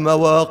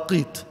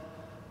al-Mawaqit.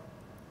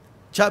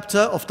 Chapter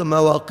of the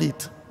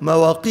Mawaqit.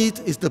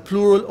 Mawaqit is the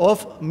plural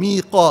of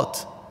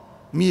Miqat.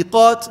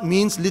 Miqat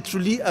means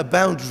literally a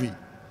boundary.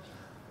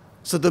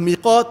 So the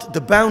Miqat, the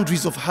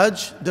boundaries of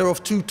Hajj, they're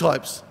of two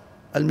types.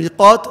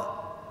 Al-Miqat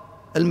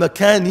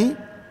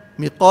al-Makani,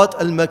 Miqat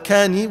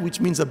al-Makani, which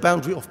means a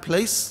boundary of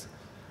place,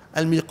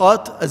 and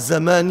Miqat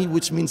al-Zamani,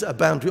 which means a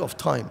boundary of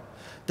time.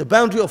 The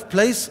boundary of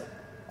place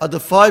are the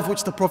five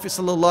which the Prophet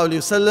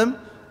ﷺ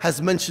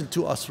has mentioned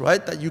to us,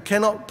 right? That you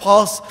cannot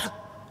pass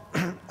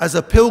as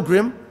a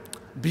pilgrim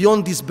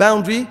beyond this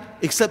boundary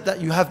except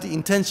that you have the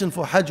intention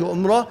for Hajj or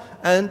Umrah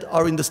and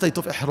are in the state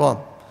of Ihram.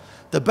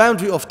 The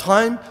boundary of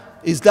time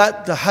is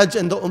that the Hajj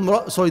and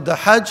the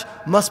Hajj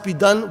must be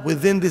done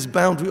within this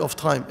boundary of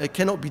time. It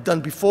cannot be done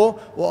before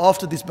or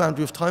after this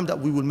boundary of time that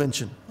we will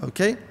mention.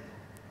 Okay?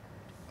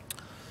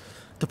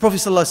 The Prophet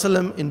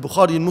ﷺ in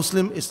Bukhari and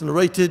Muslim is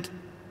narrated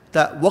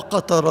that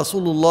وَقَتَ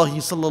رَسُولُ اللَّهِ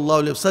صَلَّى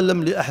اللَّهُ عَلَيْهِ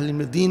وسلم لِأَهْلِ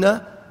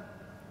الْمَدِينَةِ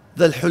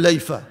ذَا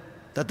الْحُلَيْفَةِ,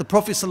 that the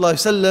Prophet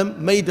ﷺ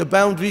made a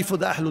boundary for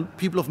the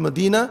people of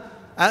Medina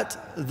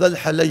at Dhul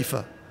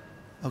Hulayfa.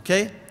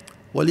 Okay?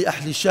 وَلِأَهْلِ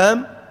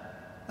الشَّامِ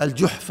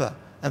الْجُحْفَةِ,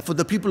 and for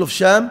the people of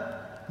Sham,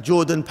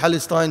 Jordan,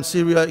 Palestine,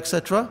 Syria,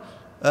 etc.,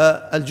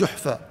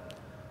 Al-Juhfa.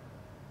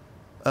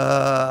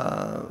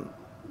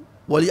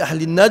 وَلِأَهْلِ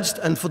النَّجْدِ,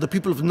 and for the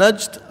people of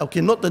Najd,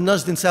 okay, not the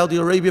Najd in Saudi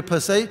Arabia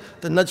per se,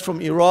 the Najd from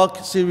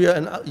Iraq, Syria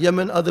and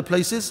Yemen, other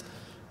places,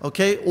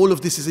 okay, all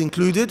of this is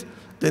included.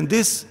 Then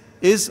this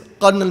is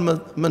Qarn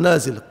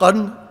al-Manazil,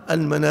 Qarn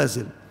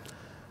al-Manazil.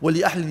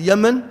 وَلِأَهْلِ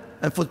اليَمَنِ,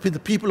 and for the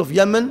people of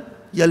Yemen,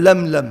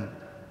 Yalamlam,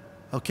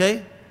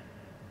 okay,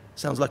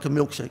 sounds like a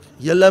milkshake,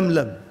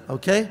 Yalamlam,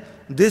 okay,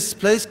 this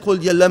place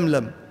called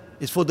Yalamlam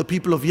is for the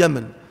people of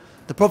Yemen.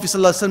 The Prophet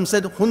ﷺ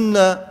said,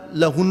 Hunna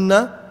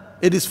lahunna,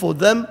 it is for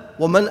them,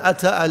 وَمَنْ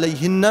أَتَى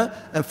عَلَيْهِنَّ,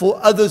 and for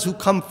others who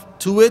come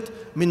to it,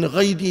 مِنْ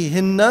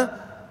غَيْرِهِنَّ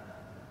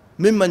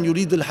مِمَّنْ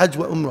يُرِيدُ الْحَجْ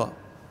وَأُمْرَةِ.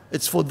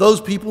 It's for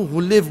those people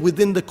who live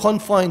within the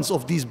confines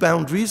of these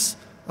boundaries,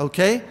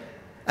 okay,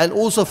 and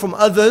also from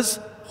others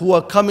who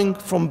are coming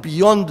from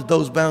beyond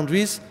those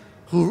boundaries,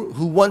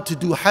 who want to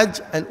do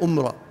Hajj and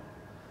Umrah.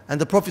 And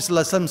the Prophet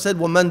ﷺ said,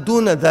 وَمَنْ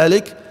دُونَ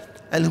ذَلِكَ,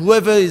 and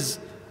whoever is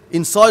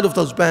inside of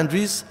those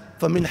boundaries,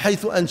 فَمِنْ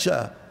حَيْثُ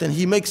أَنْشَأَ, then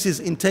he makes his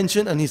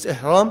intention and his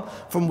ihram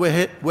from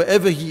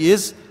wherever he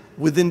is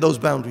within those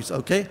boundaries,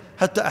 okay?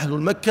 حَتَّى أَهْلُ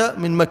الْمَكَّةِ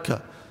مِنْ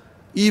مَكَّةِ,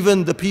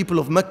 even the people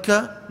of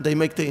Mecca, they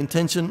make their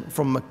intention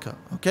from Mecca,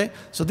 okay?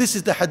 So this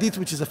is the hadith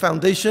which is a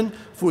foundation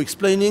for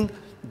explaining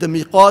the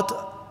miqat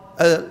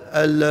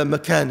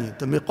al-makani,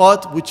 the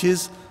miqat which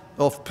is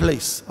of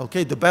place,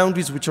 okay? The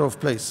boundaries which are of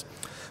place.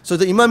 So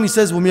the Imam, he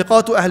says,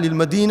 وَمِقَاتُ أَهْلِ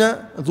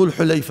الْمَدِينَةِ ذُو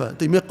الْحُلَيْفَةِ.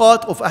 The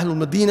miqat of Ahlul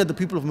Medina, the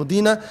people of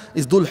Medina,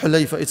 is Dhul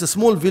Hulayfa. It's a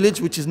small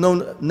village which is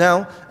known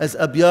now as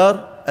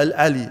Abyar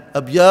al-Ali.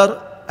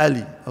 Abyar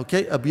Ali,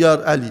 okay?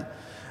 Abyar Ali.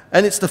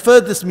 And it's the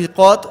furthest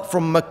miqat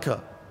from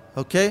Mecca,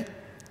 okay?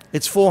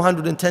 It's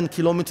 410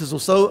 kilometers or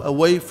so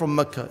away from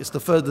Mecca. It's the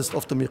furthest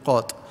of the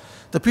miqat.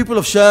 The people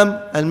of Sham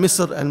and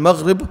Misr and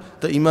Maghrib,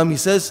 the Imam, he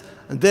says,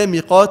 their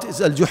miqat is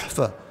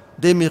Al-Juhfa.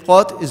 Their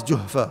miqat is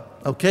Juhfa,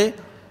 okay?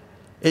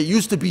 It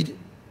used to be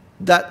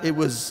that it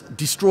was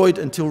destroyed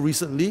until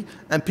recently,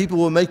 and people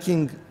were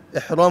making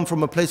ihram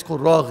from a place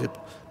called Raghib.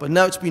 But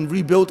now it's been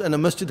rebuilt and a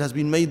masjid has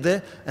been made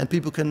there, and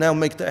people can now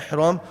make the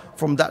ihram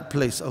from that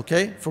place,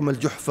 okay? From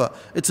Al-Juhfa.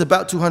 It's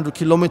about 200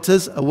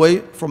 kilometers away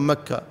from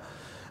Mecca.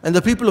 And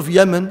the people of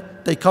Yemen,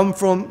 they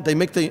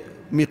make the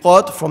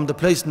miqat from the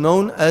place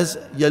known as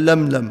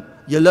Yalamlam.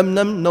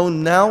 Yalamlam,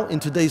 known now in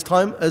today's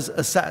time as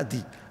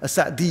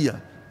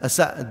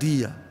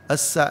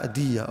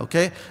As-Sa'diyah,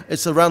 okay?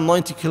 It's around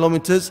 90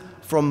 kilometers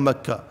from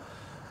Mecca.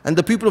 And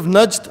the people of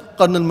Najd,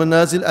 Qarn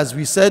al-Manazil, as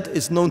we said,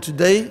 is known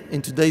today,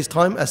 in today's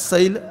time, as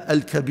Sayl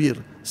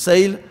al-Kabir.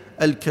 Sayl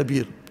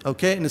al-Kabir,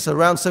 okay? And it's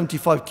around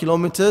 75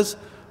 kilometers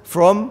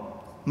from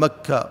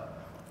Mecca.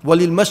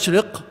 Walil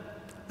Mashriq,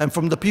 and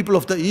from the people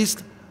of the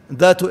East,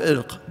 Dhatu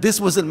Irq.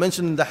 This wasn't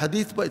mentioned in the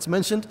hadith, but it's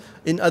mentioned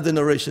in other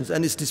narrations.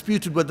 And it's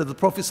disputed whether the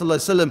Prophet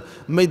ﷺ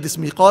made this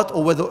miqat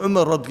or whether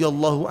Umar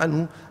radiallahu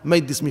anhu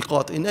made this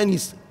miqat. In any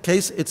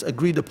case, it's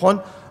agreed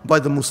upon by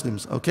the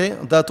Muslims, okay?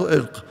 Dhatu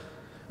Irq.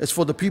 It's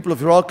for the people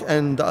of Iraq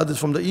and the others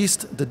from the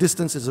East. The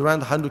distance is around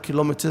 100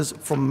 kilometers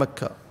from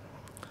Mecca.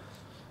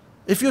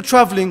 If you're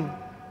traveling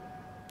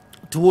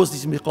towards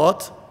this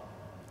miqat,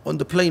 on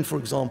the plane, for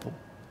example,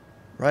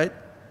 right?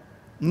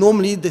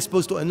 Normally, they're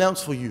supposed to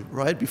announce for you,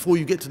 right, before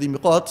you get to the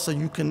miqat, so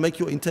you can make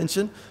your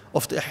intention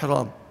of the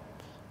ihram.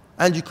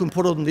 And you can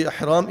put on the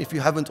ihram if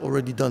you haven't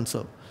already done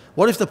so.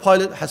 What if the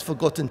pilot has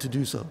forgotten to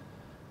do so?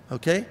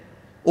 Okay?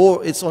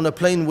 Or it's on a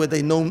plane where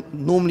they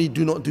normally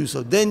do not do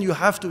so. Then you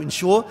have to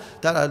ensure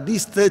that at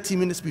least 30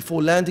 minutes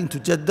before landing to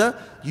Jeddah,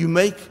 you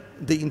make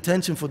the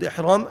intention for the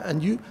ihram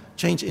and you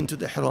change into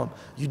the ihram.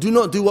 You do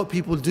not do what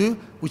people do,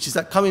 which is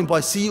that coming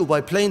by sea or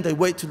by plane, they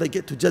wait till they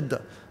get to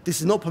Jeddah. This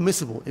is not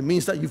permissible. It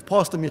means that you've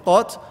passed the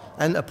miqat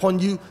and upon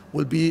you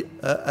will be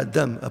a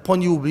dam.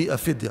 Upon you will be a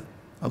fidya,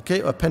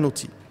 okay, a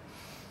penalty.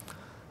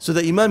 So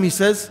the Imam, he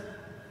says,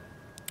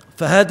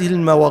 فَهَذِهِ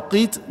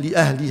الْمَوَاقِيتِ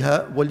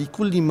لِأَهْلِهَا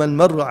وَلِكُلِّ مَنْ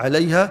مَرَّ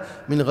عَلَيْهَا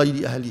مِنْ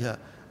غَيْرِ أَهْلِهَا.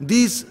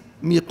 These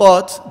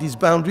miqat, these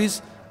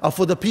boundaries, are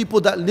for the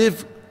people that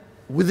live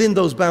within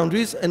those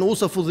boundaries and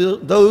also for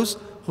those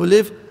who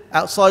live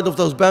outside of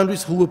those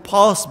boundaries, who will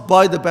pass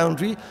by the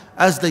boundary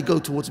as they go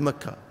towards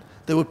Mecca.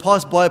 They will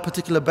pass by a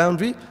particular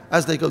boundary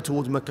as they go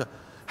towards Mecca.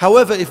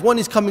 However, if one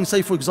is coming,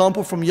 say for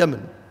example, from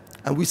Yemen,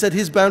 and we said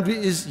his boundary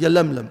is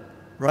Yalamlam,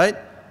 right?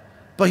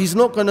 But he's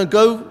not going to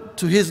go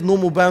to his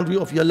normal boundary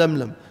of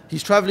Yalamlam.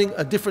 He's traveling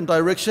a different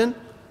direction,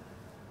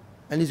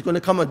 and he's going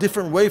to come a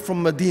different way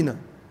from Medina,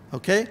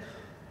 okay?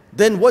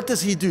 Then what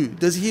does he do?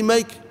 Does he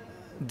make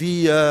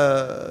the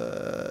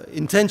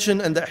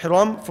intention and the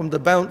ihram from the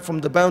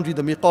boundary,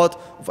 the miqat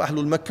of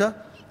Ahlul Makkah,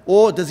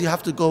 or does he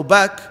have to go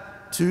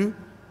back to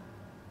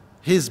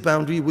his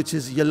boundary, which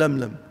is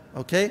Yalamlam,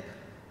 okay?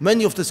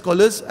 Many of the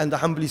scholars and the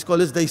Hanbali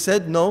scholars, they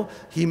said, no,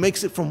 he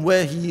makes it from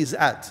where he is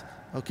at,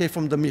 okay,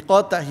 from the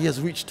miqat that he has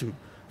reached to,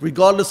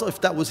 regardless of if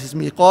that was his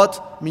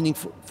miqat, meaning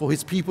for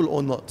his people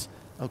or not,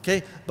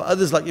 okay? But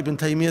others like Ibn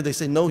Taymiyyah, they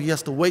say, no, he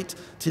has to wait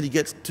till he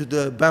gets to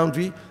the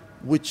boundary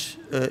which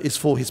is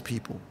for his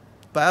people.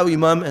 But our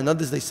Imam and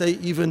others, they say,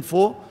 even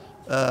for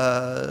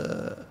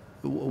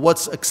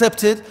what's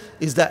accepted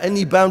is that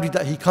any boundary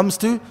that he comes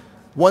to,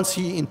 once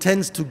he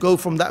intends to go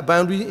from that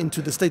boundary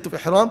into the state of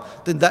ihram,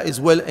 then that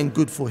is well and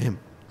good for him.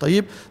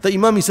 طيب. The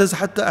Imam, he says,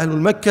 حتى أهل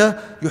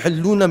المكة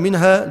يحلون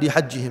منها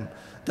لحجهم.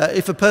 That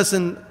if a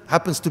person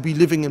happens to be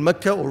living in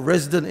Mecca or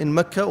resident in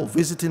Mecca or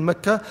visiting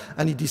Mecca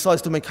and he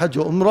decides to make Hajj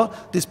or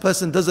Umrah, this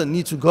person doesn't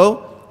need to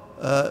go,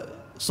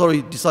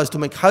 decides to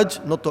make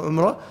Hajj, not the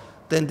Umrah,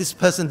 then this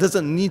person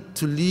doesn't need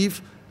to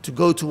leave to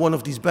go to one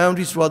of these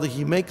boundaries, rather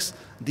he makes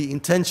the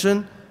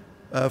intention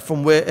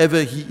from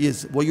wherever he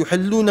is.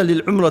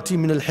 وَيُحِلُّونَ لِلْعُمْرَةِ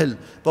مِنَ الْحِلِّ.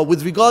 But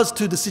with regards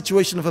to the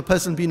situation of a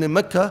person being in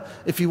Mecca,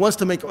 if he wants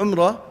to make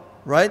Umrah,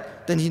 right,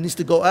 then he needs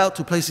to go out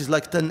to places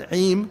like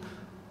Tan'im,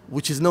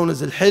 which is known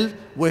as Al-Hil,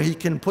 where he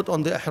can put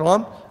on the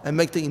ihram and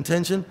make the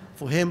intention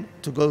for him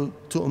to go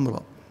to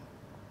Umrah.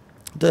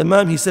 The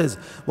Imam, he says,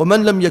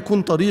 وَمَنْ لَمْ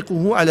يَكُنْ طَرِيقُهُ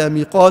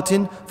عَلَى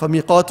مِيقَاتٍ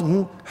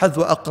فَمِيقَاتُهُ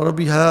حَذْوَ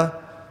أَقْرَبِهَا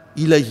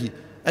إِلَيْهِ.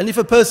 And if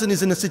a person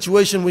is in a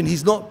situation when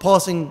he's not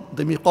passing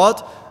the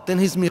miqat, then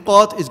his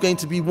miqat is going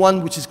to be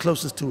one which is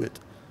closest to it.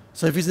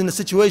 So if he's in a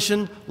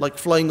situation like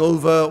flying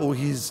over, or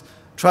he's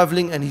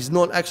traveling and he's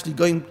not actually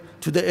going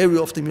to the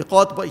area of the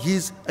miqat, but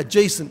he's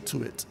adjacent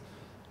to it,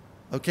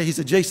 okay, he's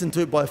adjacent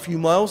to it by a few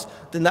miles,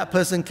 then that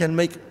person can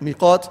make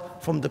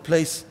miqat from the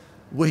place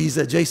where he's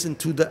adjacent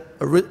to the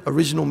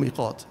original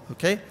miqat,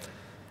 okay?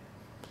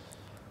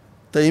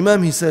 The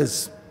Imam, he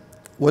says,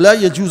 وَلَا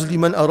يَجُوزُ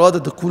لِمَنْ أَرَادَ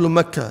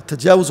دُخُولَ مَكَّةَ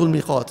تَجَاوُزُ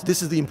الْمِيقَاتِ.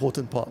 This is the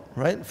important part,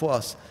 right, for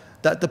us.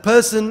 That the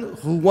person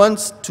who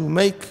wants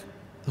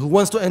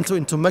to enter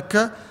into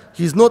Mecca,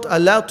 he's not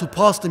allowed to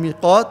pass the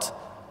miqat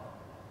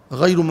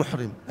غَيْرُ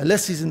مُحْرِمٍ,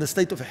 unless he's in the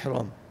state of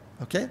ihram,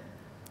 okay?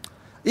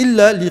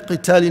 إِلَّا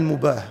لِقِتَالِ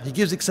الْمُبَاحِ. He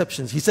gives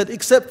exceptions. He said,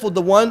 except for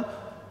the one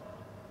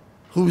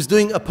who is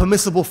doing a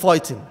permissible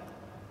fighting.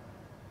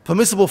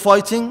 Permissible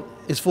fighting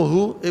is for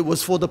who? It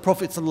was for the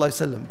Prophet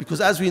ﷺ, because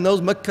as we know,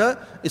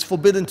 Mecca is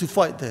forbidden to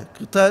fight there.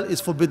 Qital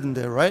is forbidden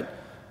there, right?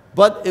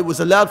 But it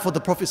was allowed for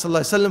the Prophet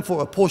ﷺ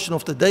for a portion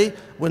of the day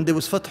when there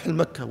was Fath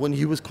al-Makkah, when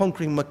he was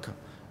conquering Mecca.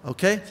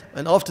 Okay?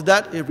 And after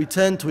that, it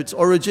returned to its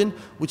origin,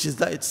 which is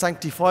that it's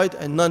sanctified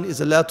and none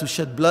is allowed to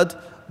shed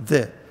blood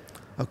there.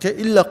 Okay?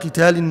 إِلَّا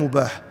قِتَالٍ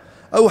مُبَاحٍ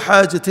أَوْ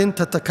حَاجَةٍ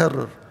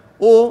تَتَكَرَّرٍ.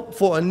 Or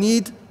for a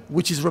need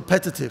which is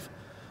repetitive.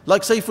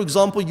 Like say, for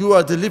example, you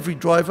are a delivery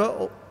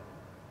driver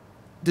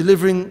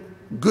delivering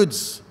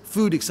goods,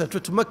 food,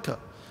 etc. to Mecca.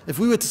 If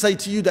we were to say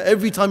to you that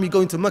every time you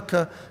go into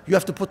Mecca, you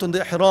have to put on the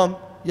ihram,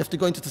 you have to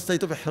go into the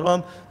state of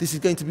ihram, this is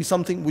going to be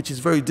something which is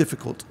very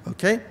difficult,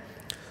 okay?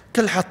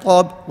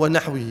 كَالْحَطَابِ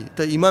وَنَحْوِهِ.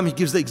 The Imam, he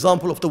gives the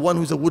example of the one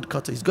who's a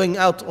woodcutter. He's going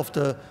out of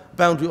the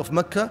boundary of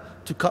Mecca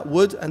to cut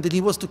wood, and then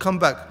he was to come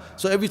back.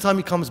 So every time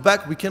he comes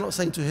back, we cannot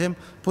say to him,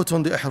 put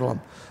on the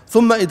ihram.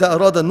 ثُمَّ إِذَا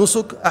أَرَادَ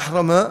النُّسُكَ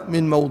أَحْرَمَ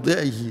مِنْ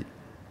مَوْضِعِهِ.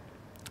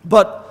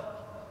 But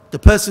the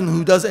person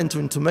who does enter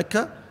into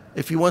Mecca,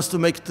 if he wants to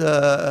make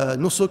the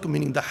nusuk,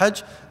 meaning the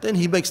Hajj, then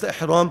he makes the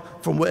ihram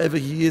from wherever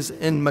he is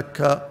in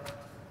Mecca.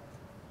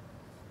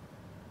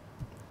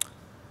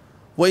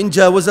 وَإِنْ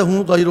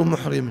جَاوَزَهُ غَيْرُ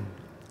مُحْرِمٍ.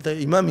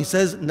 The Imam, he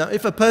says, now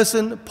if a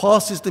person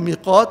passes the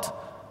miqat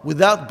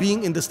without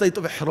being in the state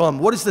of ihram,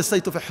 what is the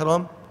state of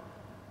ihram?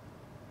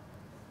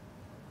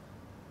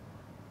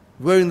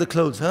 Wearing the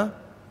clothes, huh?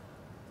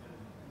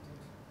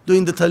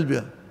 Doing the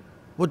talbiyah.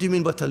 What do you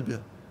mean by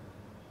talbiyah?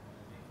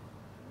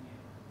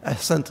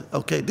 Ahsant.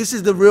 Okay, this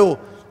is the real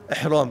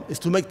ihram, is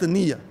to make the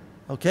niyyah,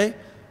 okay?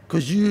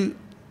 Because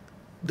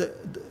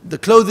the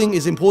clothing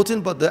is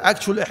important, but the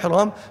actual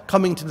ihram,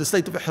 coming to the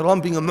state of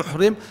ihram, being a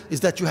muhrim, is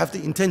that you have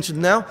the intention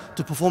now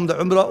to perform the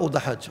umrah or the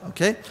hajj,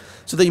 okay?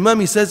 So the Imam,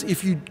 he says,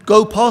 if you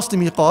go past the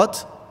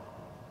miqat,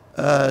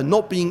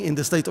 not being in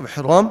the state of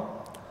ihram,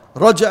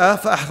 رَجَعَ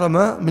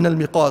فَأَحْرَمَ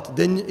مِنَ الْمِقَاتِ.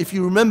 Then if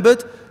you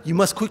remembered, you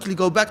must quickly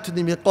go back to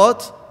the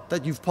miqat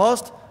that you've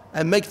passed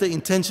and make the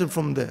intention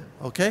from there,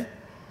 okay?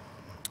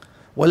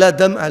 وَلَا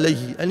دَمْ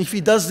عَلَيْهِ. And if he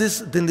does this,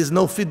 then there's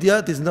no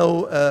fidya, there's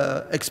no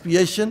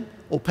expiation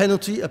or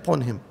penalty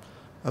upon him.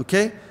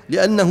 Okay?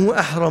 لِأَنَّهُ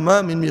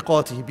أَحْرَمَ مِنْ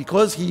مِقَاتِهِ.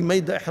 Because he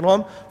made the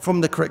ihram from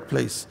the correct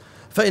place.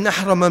 فَإِنْ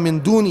أَحْرَمَ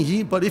مِنْ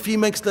دُونِهِ. But if he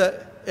makes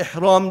the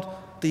ihram,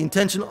 the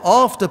intention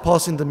after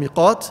passing the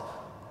miqat,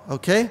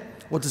 okay?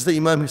 What does the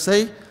Imam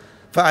say?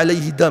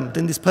 فَعَلَيْهِ دَمْ.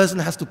 Then this person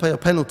has to pay a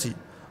penalty.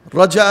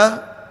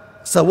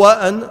 رَجَعَ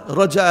سَوَاءً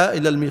رَجَعَ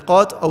إِلَى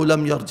الْمِقَاتِ أَوْ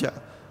لَمْ يَرْجَعَ.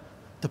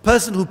 The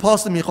person who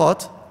passed the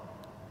miqat,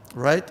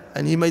 right,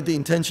 and he made the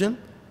intention,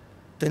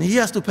 then he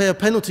has to pay a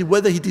penalty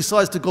whether he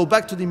decides to go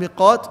back to the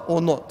miqat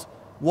or not.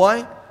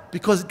 Why?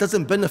 Because it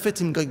doesn't benefit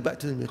him going back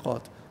to the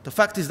miqat. The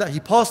fact is that he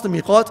passed the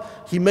miqat,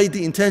 he made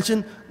the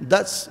intention,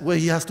 that's where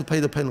he has to pay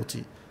the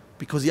penalty.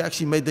 Because he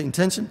actually made the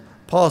intention,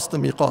 passed the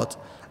miqat.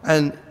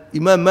 And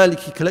Imam Malik,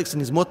 he collects in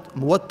his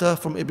Muwatta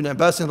from Ibn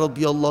Abbas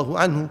radiyallahu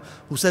anhu,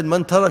 who said,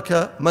 Man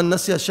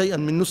nasiya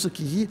shay'an min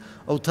nusukihi,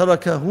 aw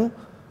tarakahu,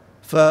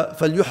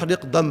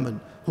 falyuhriq damman.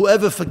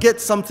 Whoever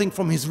forgets something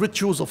from his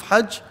rituals of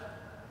Hajj,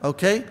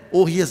 okay,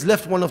 or he has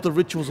left one of the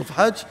rituals of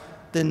Hajj,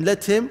 then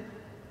let him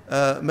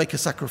make a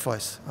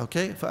sacrifice,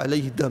 okay,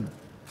 فَعَلَيْهِ dam.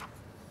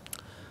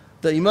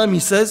 The Imam, he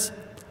says,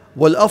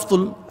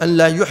 وَالْأَفْضُلُ أَنْ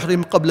لَا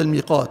يُحْرِمْ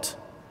قَبْلَ الْمِيقَاتِ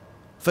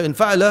فَإِنْ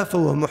فَعَلَ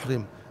فَهُوَ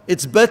مُحْرِمْ.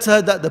 It's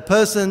better that the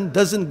person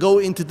doesn't go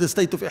into the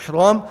state of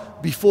ihram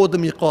before the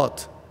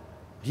miqat.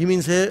 He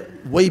means here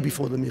way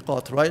before the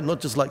miqat, right? Not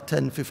just like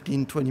 10,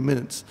 15, 20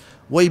 minutes.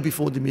 Way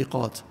before the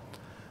miqat.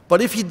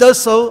 But if he does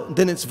so,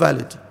 then it's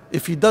valid.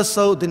 If he does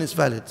so, then it's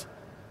valid.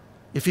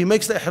 If he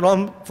makes the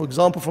ihram, for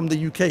example, from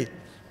the UK,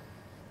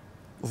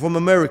 or from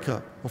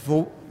America, or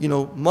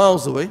from,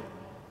 miles away,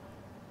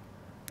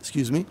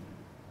 excuse me,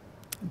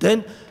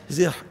 then his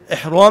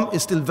ihram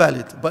is still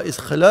valid, but it's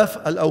khilaf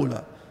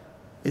al-awla.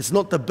 It's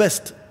not the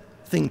best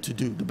thing to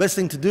do. The best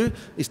thing to do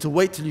is to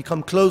wait till you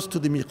come close to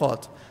the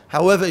miqat.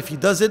 However, if he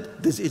does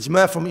it, there's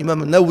ijma' from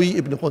Imam al-Nawawi,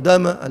 Ibn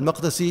Qudama,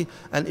 al-Maqdisi,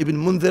 and Ibn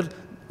Mundhir.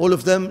 All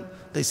of them,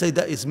 they say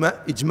that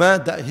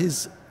ijma' that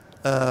his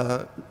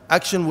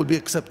action will be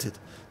accepted.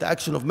 The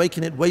action of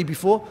making it way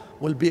before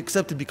will be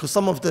accepted, because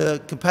some of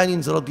the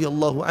companions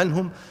radiyallahu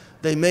anhum,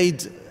 they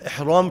made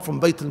ihram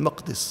from Bayt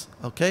al-Maqdis,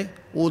 okay?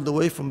 All the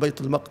way from Bayt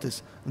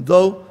al-Maqdis.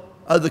 Though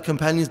other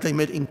companions, they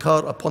made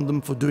inkar upon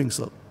them for doing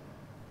so.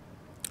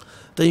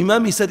 The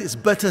Imam, he said it's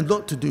better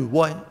not to do.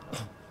 Why?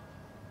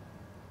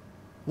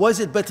 Why is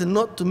it better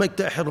not to make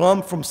the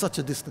ihram from such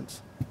a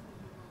distance?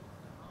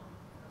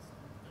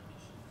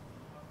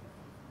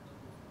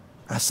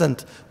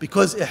 Ahsant.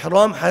 Because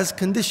ihram has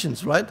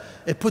conditions, right?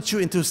 It puts you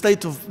into a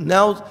state of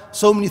now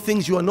so many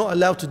things you are not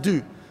allowed to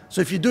do.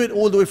 So if you do it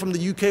all the way from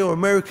the UK or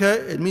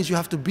America, it means you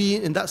have to be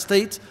in that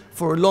state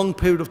for a long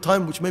period of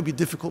time, which may be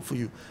difficult for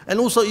you. And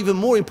also, even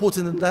more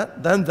important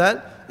than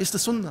that is the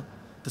sunnah.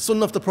 The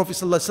sunnah of the Prophet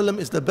ﷺ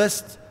is the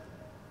best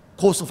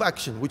course of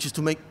action, which is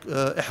to make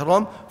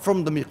ihram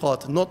from the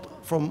miqat,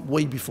 not from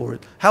way before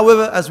it.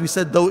 However, as we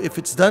said, though, if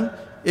it's done,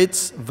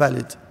 it's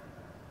valid.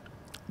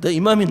 The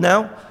Imam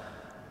now,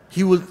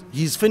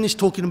 he's finished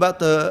talking about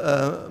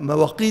the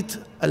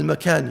mawaqit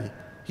al-makani.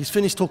 He's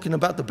finished talking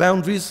about the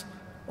boundaries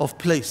of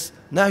place.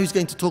 Now he's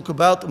going to talk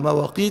about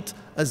mawaqit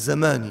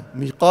al-zamani,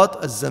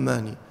 miqat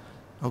al-zamani.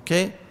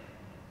 Okay?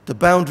 The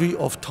boundary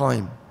of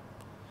time.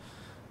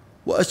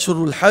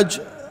 وأشهر الحج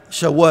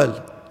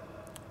شوال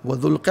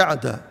وذو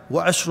القعدة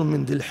وعشر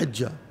من ذي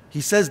الحجة.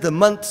 He says the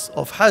months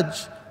of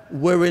Hajj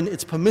wherein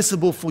it's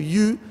permissible for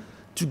you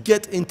to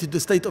get into the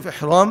state of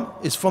ihram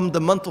is from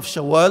the month of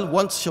Shawwal,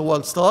 once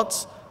Shawwal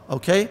starts,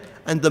 okay,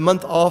 and the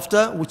month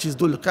after, which is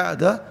Dhul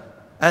Qa'dah,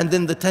 and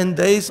then the 10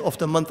 days of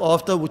the month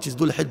after, which is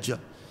Dhul Hijjah.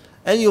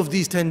 Any of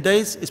these 10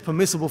 days is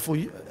permissible for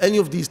you, any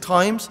of these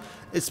times,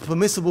 it's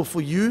permissible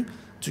for you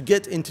to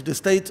get into the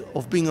state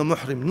of being a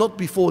muhrim, not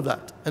before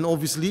that, and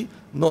obviously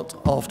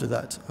not after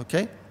that,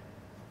 okay?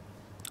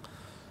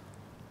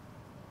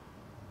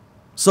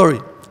 Sorry.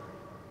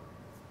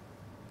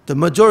 The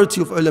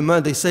majority of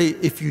ulama, they say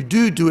if you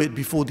do it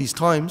before these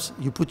times,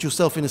 you put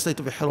yourself in a state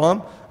of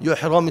ihram, your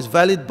ihram is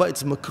valid, but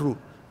it's makruh.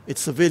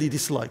 It's severely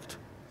disliked,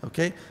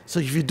 okay? So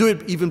if you do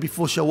it even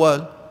before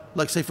Shawwal,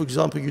 like say for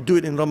example, you do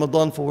it in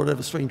Ramadan for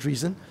whatever strange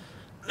reason,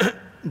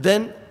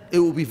 then it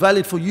will be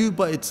valid for you,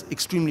 but it's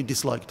extremely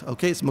disliked.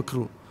 Okay, it's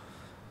makruh.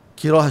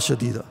 Kiraha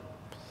shadida.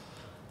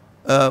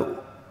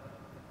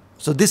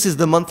 So this is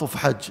the month of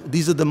Hajj.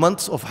 These are the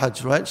months of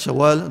Hajj, right?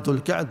 Shawwal,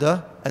 Dhul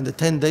Qa'dah, and the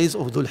 10 days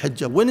of Dhul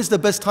Hijjah. When is the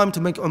best time to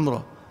make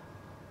Umrah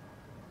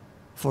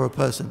for a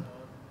person?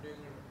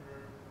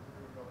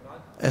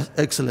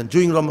 Excellent.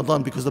 During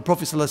Ramadan, because the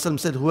Prophet ﷺ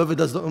said, whoever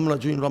does the Umrah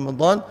during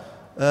Ramadan,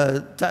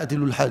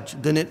 ta'dilul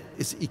Hajj. Then it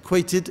is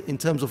equated in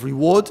terms of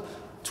reward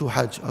to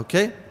Hajj,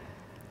 okay?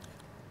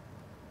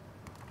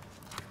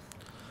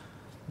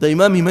 The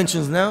Imam, he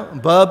mentions now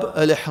Bab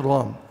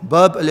al-Ihram.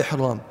 Bab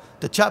al-Ihram,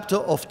 the chapter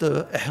of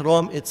the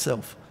Ihram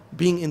itself,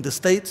 being in the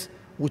state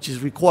which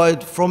is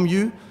required from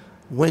you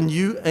when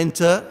you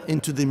enter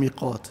into the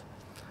miqat.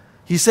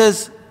 He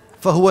says,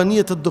 فَهُوَ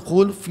نِيَّةَ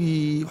الدُّخُولِ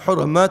فِي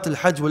حُرَمَاتِ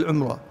الْحَجِّ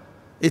وَالْعُمْرَةِ.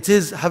 It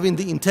is having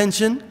the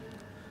intention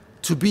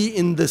to be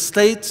in the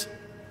state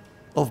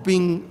of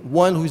being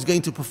one who is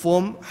going to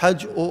perform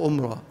Hajj or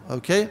Umrah,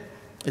 okay?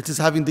 It is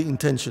having the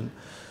intention.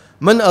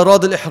 من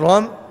أراد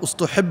الإحرام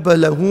استحب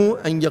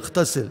له أن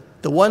يغتسل.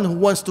 The one who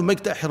wants to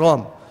make the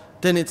ihram,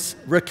 then it's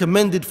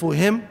recommended for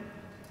him,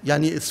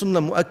 يعني it's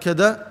sunnah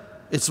mu'akkada,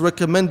 it's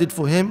recommended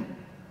for him,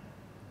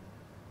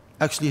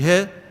 actually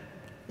here,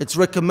 it's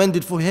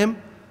recommended for him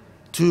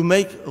to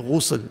make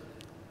ghusl,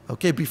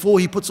 Okay, before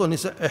he puts on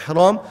his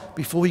ihram,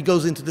 before he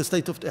goes into the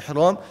state of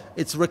ihram,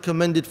 it's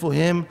recommended for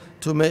him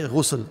to make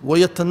ghusl.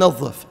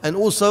 وَيَتَنَظَّفْ. And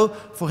also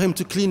for him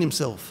to clean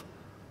himself.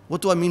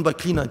 What do I mean by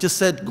clean? I just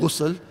said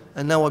ghusl,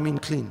 and now I mean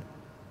clean.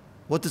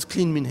 What does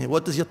clean mean here?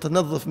 What does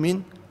يَتَنَظَّفْ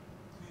mean?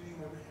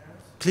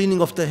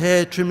 Cleaning of the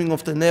hair, trimming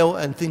of the nail,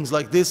 and things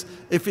like this,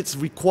 if it's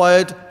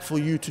required for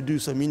you to do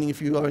so. Meaning if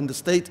you are in the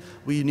state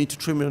where you need to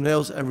trim your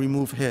nails and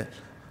remove hair.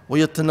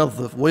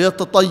 وَيَتَنَظَّفْ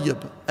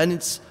وَيَتَطَيَّبْ. And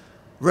it's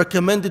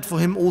recommended for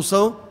him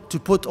also to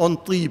put on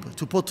طيب,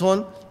 to put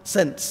on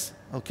scents,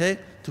 okay?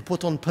 To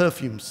put on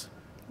perfumes,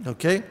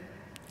 okay?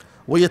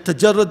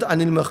 وَيَتَجَرَّدْ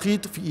عَنِ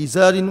الْمَخِيطِ فِي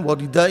إِزَارٍ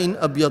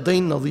وَرِدَاءٍ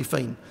أَبْيَضَيْنْ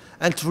نَظِيفَيْنِ.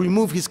 And to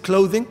remove his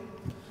clothing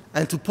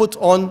and to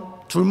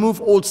remove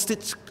all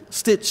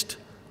stitched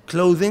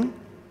clothing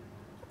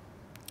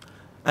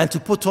and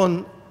to put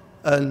on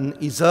an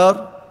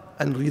izar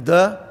and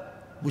rida,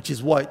 which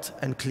is white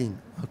and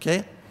clean,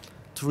 okay?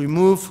 To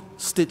remove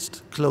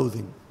stitched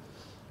clothing.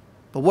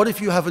 But what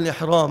if you have an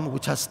ihram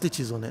which has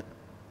stitches on it?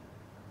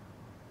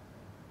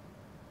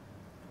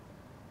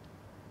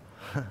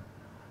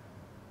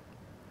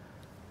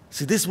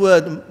 See, this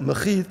word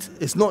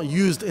makhit is not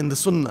used in the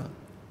sunnah.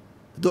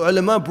 The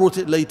ulama brought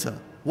it later.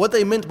 What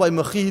they meant by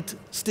makhit,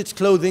 stitched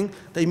clothing,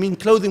 they mean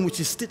clothing which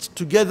is stitched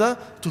together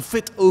to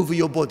fit over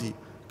your body.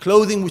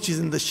 Clothing which is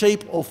in the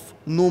shape of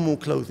normal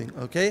clothing,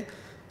 okay?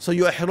 So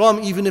your ihram,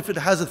 even if it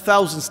has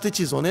 1,000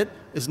 stitches on it,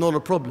 is not a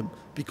problem.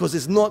 Because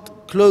it's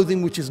not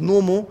clothing which is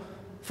normal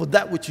for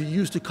that which you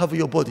use to cover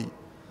your body.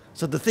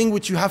 So the thing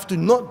which you have to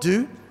not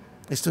do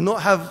is to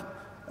not have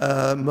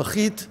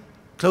makhit,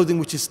 clothing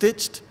which is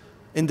stitched,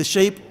 in the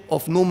shape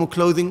of normal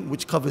clothing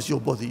which covers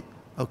your body.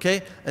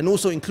 Okay? And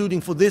also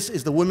including for this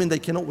is the women, they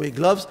cannot wear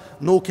gloves,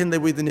 nor can they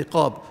wear the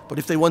niqab. But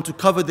if they want to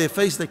cover their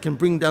face, they can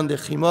bring down their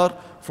khimar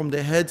from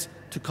their heads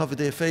to cover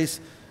their face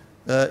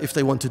if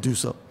they want to do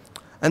so.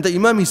 And the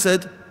Imam, he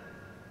said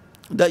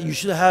that you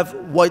should have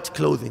white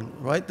clothing,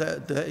 right?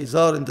 The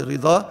izar and the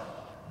rida,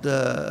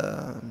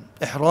 the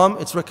ihram,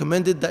 it's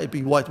recommended that it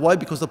be white. Why?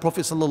 Because the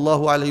Prophet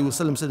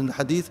ﷺ said in the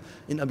hadith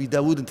in Abi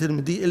Dawud and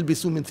Tirmidhi,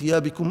 "Ilbisu min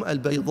thiyabikum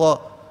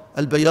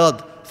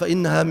al-bayad,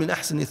 فإنها من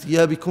أحسن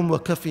ثيابكم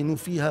وكفنوا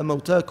فيها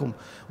موتاكم."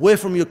 Wear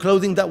from your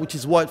clothing that which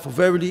is white, for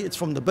verily it's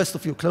from the best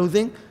of your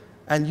clothing,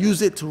 and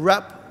use it to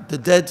wrap the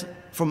dead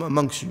from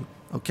amongst you.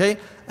 Okay?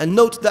 And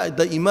note that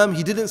the Imam,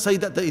 he didn't say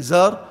that the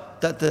izar,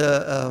 that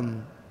the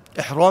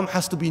ihram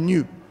has to be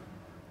new.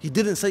 He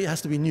didn't say it has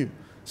to be new.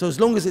 So as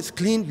long as it's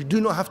clean, you do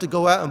not have to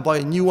go out and buy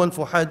a new one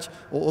for Hajj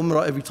or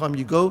Umrah every time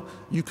you go.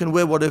 You can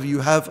wear whatever you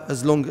have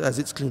as long as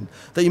it's clean.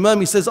 The Imam,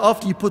 he says,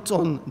 after you put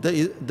on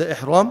the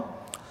ihram,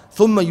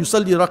 ثم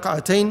يصلي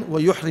ركعتين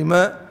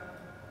ويحرم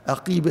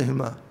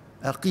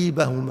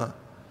عقيبهما.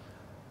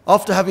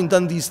 After having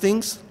done these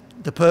things,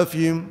 the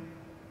perfume,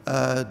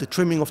 the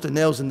trimming of the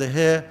nails and the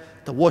hair,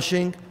 the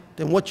washing,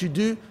 then what you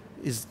do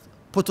is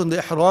put on the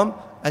ihram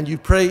and you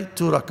pray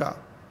 2 rak'ah.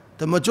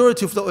 The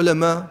majority of the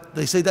ulama,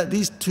 they say that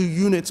these 2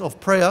 units of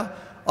prayer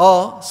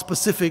are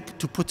specific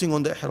to putting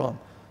on the ihram.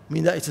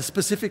 Meaning that it's a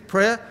specific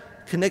prayer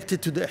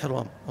connected to the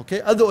ihram.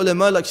 Okay? Other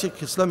ulama like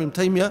Shaykh Islam ibn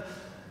Taymiyyah,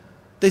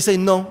 they say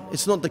no,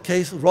 it's not the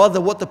case. Rather,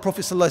 what the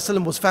Prophet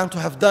ﷺ was found to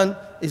have done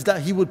is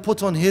that he would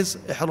put on his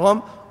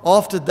ihram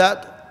after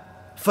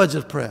that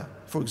Fajr prayer,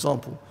 for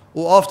example,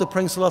 or after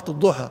praying Salat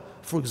al-Duha,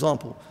 for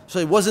example. So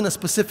it wasn't a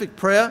specific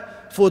prayer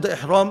for the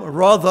ihram,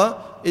 rather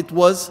it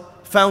was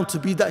found to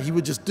be that he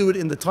would just do it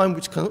in the time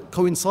which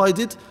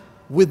coincided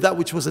with that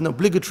which was an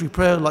obligatory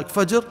prayer like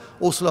Fajr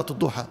or Salat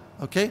al-Duha.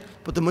 Okay?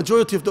 But the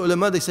majority of the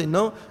ulama, they say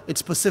no, it's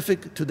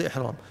specific to the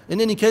ihram. In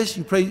any case,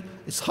 you pray,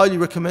 it's highly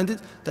recommended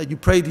that you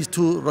pray these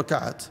 2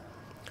 rak'at.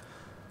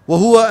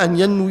 وَهُوَ أَنْ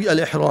يَنْوِي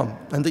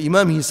الْإِحْرَامِ. And the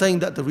Imam, he's saying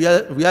that the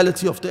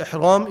reality of the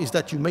ihram is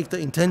that you make the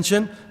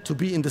intention to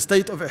be in the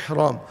state of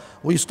ihram.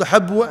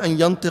 وَيُسْتَحَبُّ أَنْ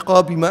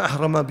يَنْتِقَى بِمَا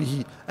أَحْرَمَ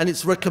بِهِ. And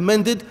it's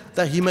recommended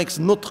that he makes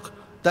nutq,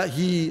 that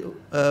he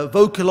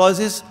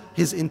vocalizes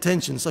his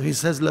intention. So he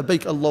says,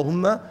 لَبَيْكَ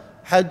اللَّهُمَّ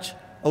Hajj,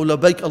 or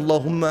Labayk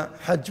Allahumma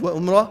Hajj wa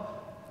Umrah,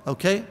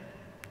 okay?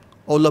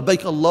 Or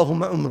Labayk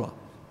Allahumma Umrah.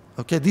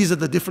 Okay, these are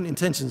the different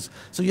intentions.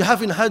 So you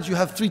have in Hajj, you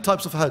have 3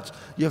 types of Hajj.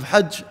 You have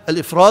Hajj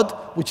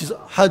al-Ifrad, which is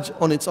Hajj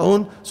on its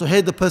own. So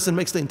here the person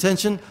makes the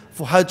intention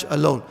for Hajj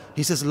alone.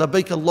 He says,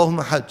 Labayk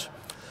Allahumma Hajj.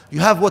 You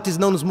have what is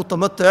known as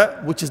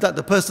Mutamatta', which is that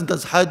the person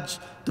does Hajj,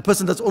 the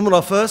person does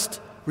Umrah first,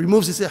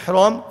 removes his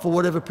ihram for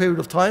whatever period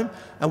of time,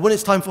 and when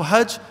it's time for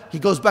Hajj, he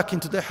goes back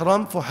into the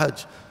ihram for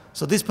Hajj.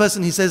 So this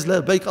person, he says,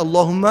 Labayk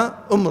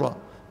Allahumma Umrah,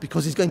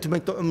 because he's going to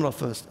make the Umrah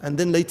first. And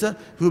then later,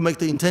 he will make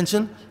the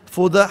intention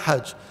for the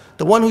Hajj.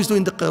 The one who's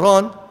doing the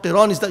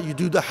Qiran is that you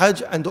do the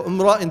Hajj and the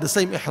Umrah in the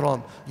same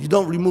ihram. You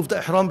don't remove the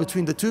ihram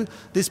between the 2.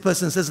 This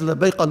person says,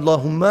 Labayk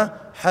Allahumma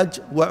Hajj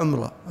wa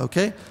Umrah.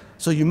 Okay?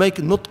 So you make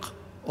nutq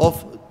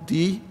of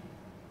the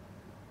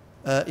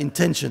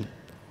intention.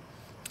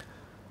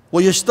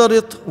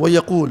 وَيَشْتَرِطْ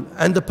وَيَقُول.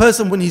 And the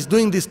person, when he's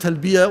doing this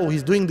talbiyah or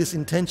he's doing this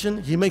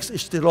intention, he makes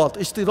ishtirat.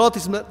 Ishtirat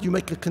is that you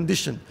make a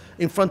condition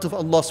in front of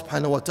Allah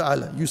subhanahu wa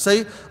ta'ala. You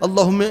say,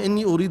 Allahumma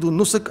inni uridu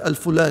nusuk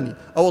al-fulani.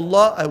 Oh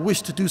Allah, I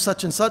wish to do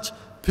such and such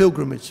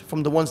pilgrimage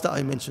from the ones that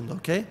I mentioned,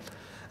 okay?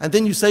 And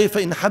then you say,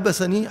 فَإِنْ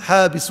حَبَسَنِي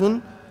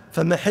حَابِسٌ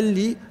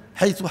فَمَحِلِّي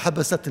حَيْثُ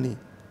حَبَسَتْنِي.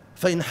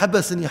 فَإِنْ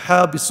حَبَسَنِي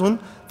حَابِسٌ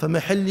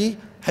فَمَحِلِّي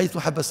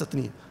حَيْثُ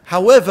حَبَسَتْنِي.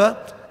 However,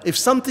 if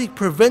something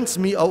prevents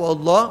me, O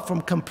Allah,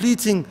 from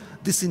completing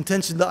this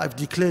intention that I've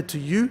declared to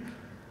you,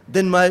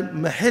 then my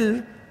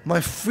mahil,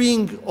 my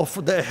freeing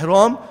of the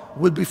ihram,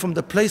 will be from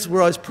the place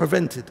where I was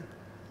prevented.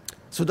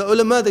 So the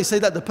ulama, they say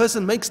that the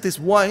person makes this,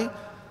 why?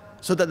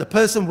 So that the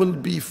person will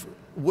be,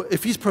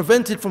 if he's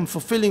prevented from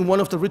fulfilling one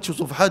of the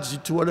rituals of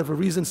Hajj to whatever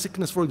reason,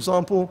 sickness for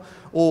example,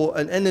 or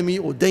an enemy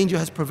or danger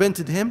has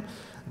prevented him,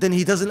 then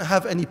he doesn't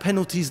have any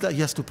penalties that he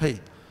has to pay.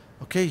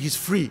 Okay, he's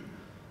free,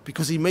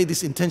 because he made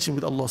this intention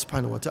with Allah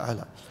subhanahu wa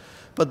ta'ala.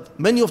 But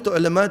many of the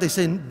ulama, they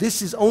say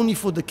this is only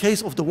for the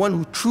case of the one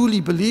who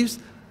truly believes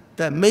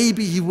that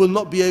maybe he will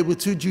not be able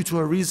to, due to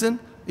a reason,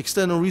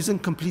 external reason,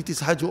 complete his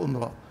Hajj or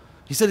Umrah.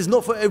 He said it's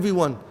not for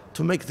everyone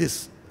to make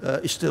this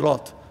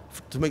ishtirat,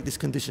 to make this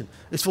condition.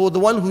 It's for the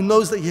one who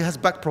knows that he has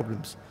back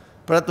problems.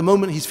 But at the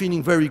moment he's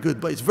feeling very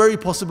good. But it's very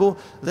possible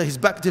that his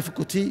back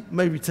difficulty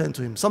may return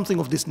to him. Something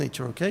of this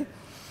nature, okay?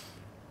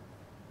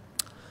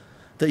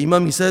 The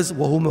Imam, he says,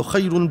 وَهُمَ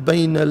خَيْرٌ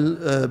بَيْنَ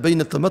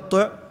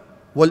التَّمَتُّعِ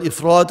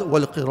وَالْإِفْرَادِ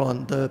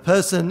وَالْقِرَانِ. The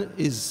person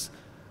is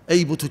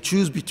able to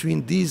choose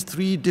between these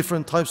three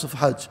different types of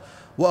Hajj.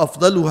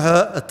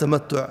 وَأَفْضَلُهَا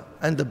التَّمَتُّعِ.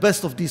 And the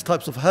best of these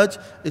types of Hajj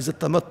is the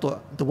tamattu'.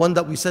 The one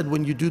that we said,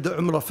 when you do the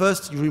Umrah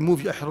first, you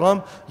remove your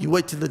ihram, you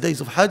wait till the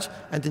days of Hajj,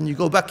 and then you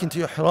go back into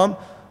your ihram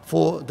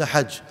for the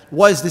Hajj.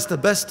 Why is this the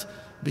best?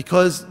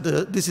 Because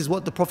this is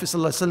what the Prophet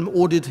ﷺ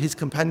ordered his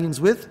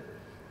companions with,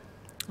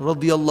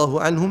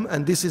 radiyallahu anhum,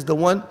 and this is the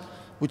one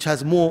which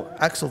has more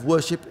acts of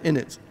worship in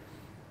it.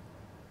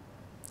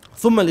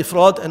 ثم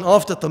الإفراد, and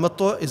after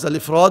tamattu' is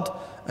al-ifrad,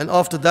 and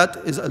after that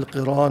is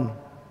al-qiran.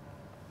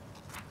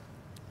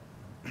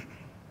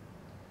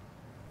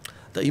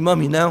 The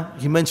Imam now,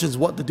 he mentions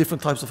what the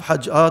different types of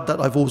Hajj are that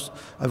I've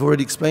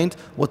already explained.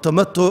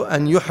 وَالتَّمَتُّعْ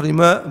أَنْ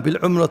يُحْرِمَ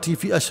بِالْعُمْرَةِ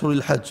فِي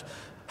أَشْهُرِ الْحَجِّ.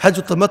 Hajj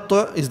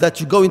al-tamattu' is that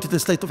you go into the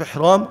state of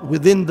ihram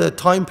within the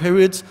time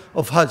periods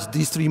of Hajj,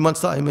 these 3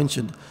 months that I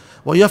mentioned.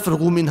 وَيَفْرُغُ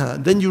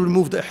مِنْهَا, then you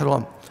remove the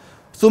ihram.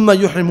 ثُمَّ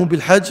يُحْرِمُ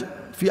بِالْحَجِّ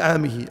فِي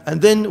عَامِهِ. And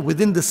then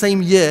within the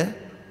same year,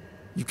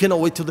 you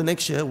cannot wait till the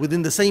next year,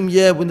 within the same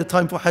year when the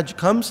time for Hajj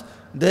comes,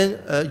 then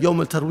Yawm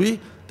al-Tarwih,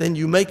 then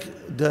you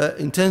make the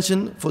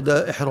intention for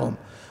the ihram.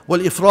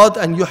 وَالْإِفْرَادِ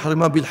أَنْ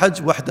يُحْرِمَ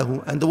بِالْحَجِّ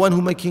وَحْدَهُ. And the one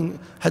who making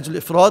Hajj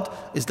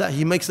al-Ifrad is that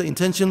he makes the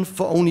intention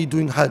for only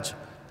doing Hajj.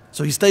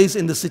 So he stays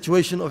in the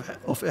situation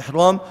of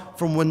ihram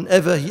from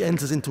whenever he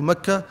enters into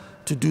Mecca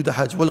to do the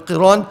Hajj.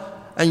 وَالْقِرَانِ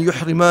أَنْ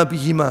يُحْرِمَ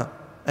بِهِمَا.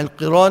 And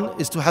Qiran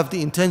is to have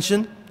the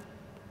intention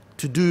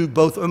to do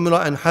both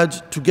Umrah and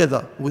Hajj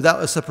together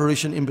without a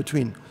separation in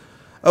between.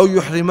 أو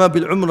يحرم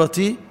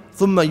بالعمرة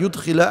ثم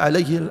يدخل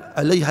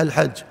عليها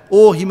الحج.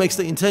 Or he makes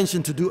the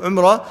intention to do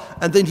Umrah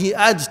and then he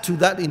adds to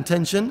that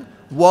intention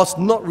whilst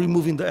not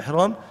removing the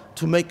ihram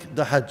to make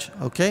the Hajj.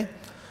 Okay?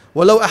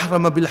 ولو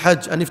أحرم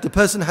بالحج, and if the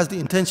person has the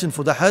intention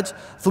for the Hajj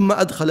ثم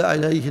أدخل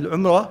عليه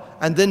العمرة,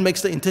 and then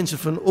makes the intention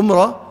for an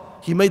Umrah,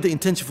 he made the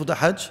intention for the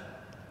Hajj,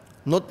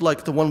 not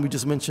like the one we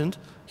just mentioned.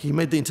 He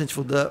made the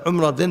intention for the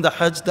Umrah, then the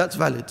Hajj, that's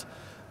valid.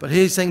 But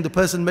here he's saying the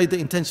person made the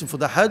intention for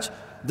the Hajj,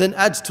 then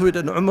adds to it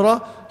an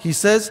Umrah. He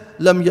says,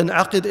 لَمْ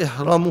يَنْعَقِدْ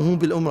إِحْرَامُهُ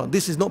بِالْأُمْرah.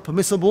 This is not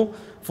permissible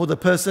for the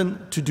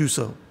person to do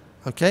so.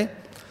 Okay?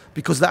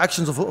 Because the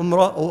actions of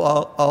Umrah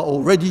are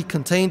already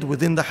contained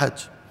within the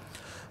Hajj.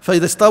 فَإِذَا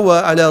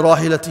اسْتَوَى عَلَى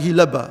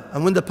رَاحِلَتِهِ لَبَّى.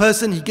 And when the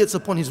person, he gets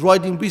upon his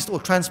riding beast or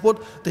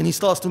transport, then he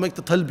starts to make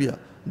the talbiyah.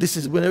 This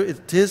is whenever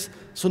it is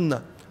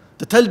sunnah.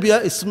 The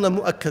talbiyah is sunnah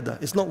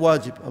mu'akkada. It's not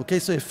wajib. Okay?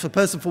 So if a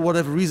person for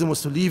whatever reason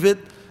was to leave it,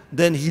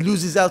 then he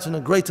loses out on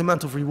a great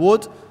amount of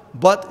reward,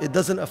 but it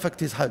doesn't affect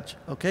his Hajj.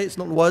 Okay, it's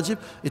not wajib,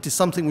 it is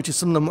something which is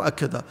sunnah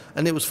mu'akkada.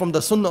 And it was from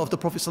the sunnah of the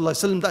Prophet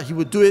ﷺ that he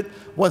would do it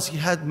once he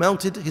had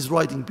mounted his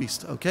riding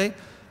beast. Okay,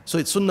 so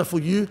it's sunnah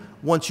for you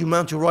once you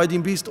mount your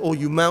riding beast or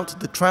you mount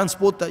the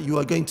transport that you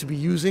are going to be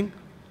using,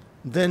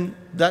 then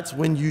that's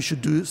when you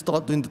should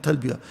start doing the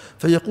talbiyah.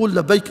 فيقول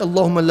لبيك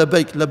اللهم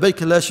لبيك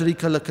لبيك لا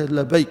شريك لك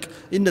لبيك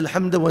إن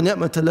الحمد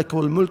ونعمة لك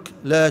والملك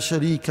لا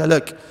شريك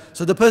لك.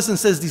 So the person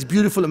says these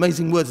beautiful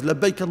amazing words,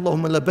 لبيك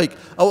اللهم لبيك.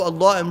 Oh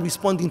Allah, I'm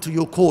responding to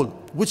your call.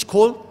 Which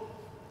call?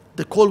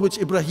 The call which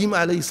Ibrahim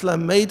alayhi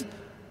salam made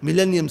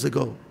millenniums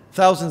ago,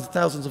 thousands and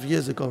thousands of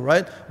years ago,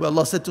 right? Where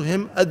Allah said to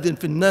him, أذن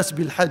في الناس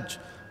بالحج.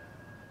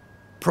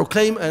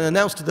 Proclaim and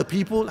announce to the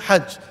people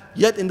Hajj.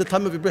 Yet in the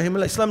time of Ibrahim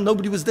alayhi salam,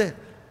 nobody was there.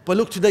 But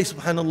look today,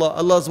 subhanAllah,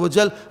 Allah Azza wa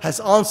Jal has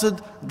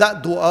answered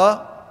that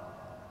dua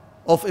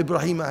of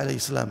Ibrahim alayhi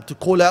salam to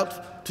call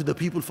out to the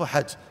people for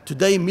Hajj.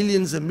 Today,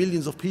 millions and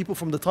millions of people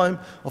from the time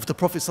of the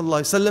Prophet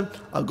sallallahu alaihi wasallam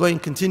are going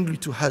continually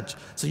to Hajj.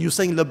 So you're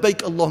saying,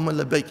 Labbaik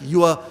Allahumma labbaik.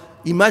 You are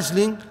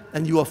imagining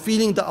and you are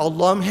feeling that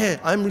Allah, I'm here.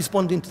 I'm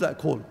responding to that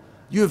call.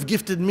 You have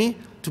gifted me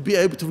to be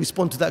able to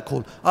respond to that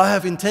call. I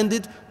have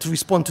intended to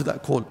respond to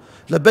that call.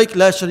 Labayk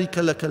la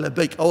sharika laka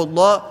labayk. Oh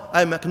Allah,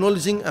 I am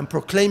acknowledging and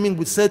proclaiming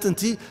with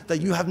certainty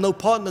that you have no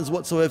partners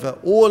whatsoever.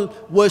 All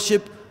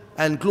worship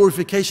and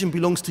glorification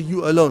belongs to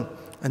you alone.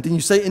 And then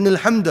you say, Innal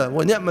hamda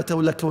wa ni'mata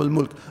laka wal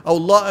mulk. Oh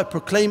Allah, I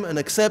proclaim and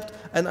accept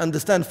and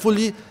understand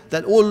fully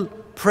that all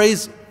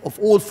praise of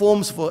all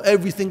forms for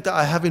everything that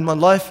I have in my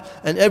life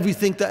and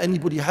everything that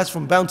anybody has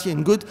from bounty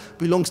and good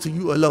belongs to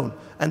you alone.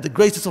 And the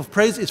greatest of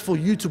praise is for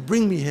you to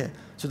bring me here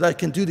so that I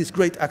can do this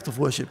great act of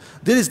worship.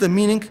 This is the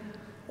meaning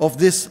of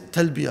this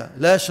talbiyah.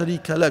 La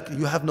sharika lak,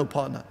 you have no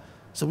partner.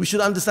 So we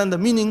should understand the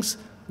meanings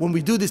when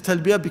we do this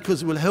talbiyah,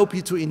 because it will help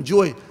you to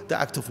enjoy the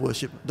act of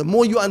worship. The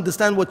more you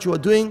understand what you are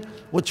doing,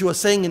 what you are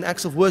saying in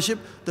acts of worship,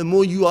 the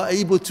more you are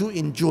able to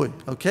enjoy.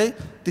 Okay?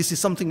 This is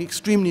something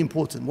extremely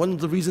important. One of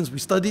the reasons we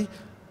study,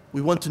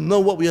 we want to know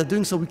what we are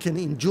doing so we can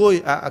enjoy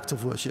our act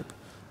of worship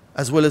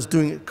as well as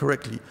doing it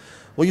correctly.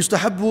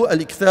 وَيُسْتَحَبُّ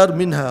الْإِكْثَارُ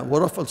مِنْهَا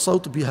وَرَفْعَ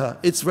الصَّوْتِ بِهَا.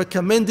 It's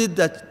recommended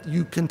that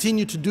you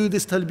continue to do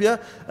this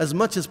talbiyah as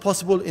much as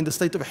possible in the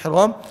state of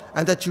ihram,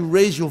 and that you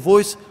raise your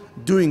voice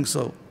doing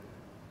so.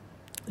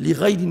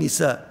 لِغَيْرِ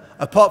نِسَاء,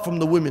 apart from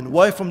the women.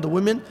 Why from the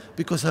women?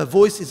 Because her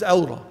voice is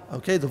awra.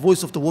 Okay, the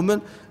voice of the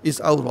woman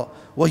is awra.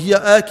 وَهِيَ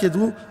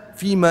آكِدُ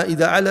فِيمَا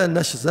إِذَا عَلَى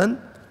نَشْزًا.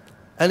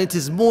 And it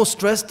is more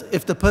stressed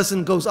if the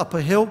person goes up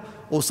a hill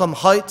or some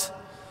height,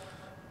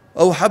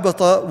 أو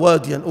حبط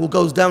واديا, or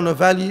goes down a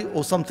valley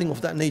or something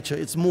of that nature.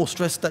 It's more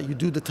stressed that you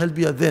do the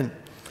talbiyah then.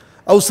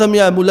 أو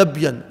سمع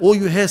ملبيا, or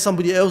you hear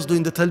somebody else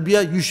doing the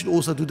talbiyah, you should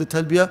also do the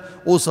talbiyah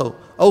also.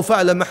 أو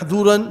فعل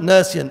محذورا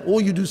ناسيا,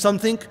 or you do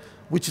something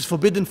which is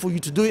forbidden for you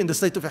to do in the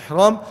state of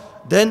ihram,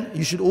 then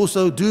you should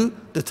also do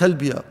the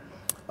talbiyah.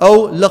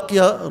 أو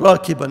لقي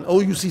راكبا,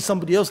 or you see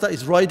somebody else that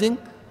is riding,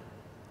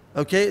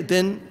 okay,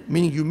 then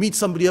meaning you meet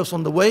somebody else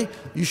on the way,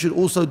 you should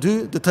also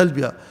do the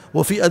talbiyah.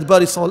 وَفِي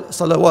أَدْبَارِ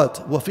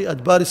الصَّلَوَاتِ وَفِي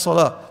أَدْبَارِ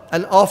الصَّلَاةِ,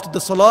 and after the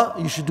salah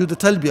you should do the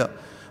talbiyah.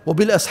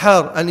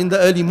 وَبِالْأَسْحَارِ, and in the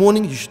early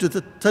morning you should do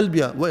the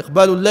talbiyah. وَإِقْبَالُ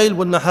اللَّيْلِ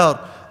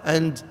وَالنَّهَارِ,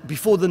 and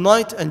before the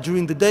night and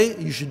during the day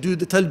you should do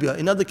the talbiyah.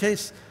 In other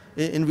case,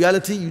 in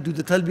reality, you do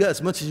the talbiyah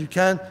as much as you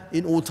can,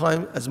 in all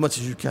time as much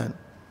as you can.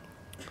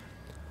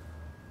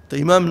 The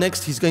Imam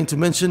next, he's going to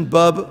mention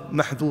Bab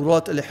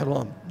Mahdhurat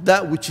al-Ihram,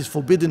 that which is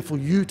forbidden for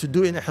you to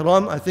do in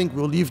Ihram. I think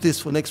we'll leave this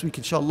for next week,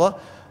 inshallah.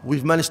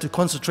 We've managed to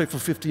concentrate for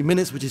 50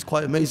 minutes, which is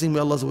quite amazing.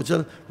 May Allah Azza wa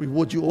Jal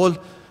reward you all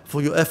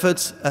for your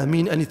efforts.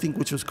 Anything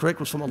which was correct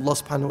was from Allah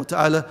subhanahu wa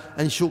ta'ala.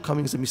 Any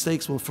shortcomings and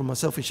mistakes were from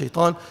myself and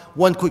shaitan.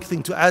 One quick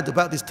thing to add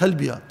about this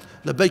talbiyah.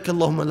 لبيك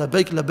اللهم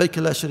لبيك لبيك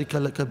لا شريك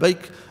لك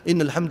بيك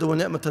إن الحمد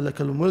والنعمة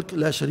لك الملك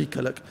لا شريك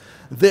لك.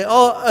 There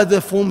are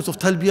other forms of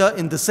talbiyah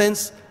in the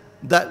sense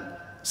that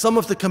some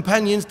of the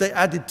companions, they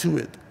added to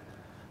it.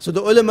 So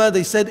the ulama,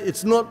 they said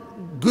it's not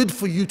good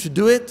for you to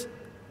do it,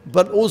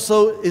 but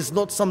also it's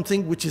not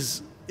something which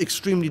is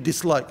extremely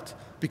disliked,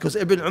 because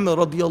Ibn Umar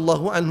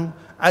radiallahu anhu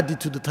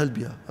added to the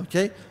talbiyah.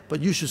 Okay, but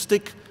you should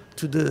stick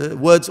to the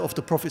words of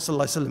the Prophet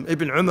ﷺ.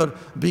 Ibn Umar,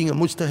 being a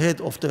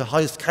mujtahid of the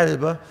highest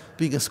caliber,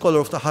 being a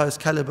scholar of the highest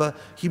caliber,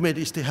 he made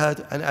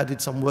ijtihad and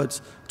added some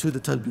words to the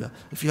talbiyah.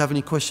 If you have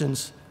any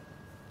questions,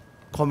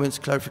 comments,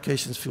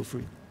 clarifications, feel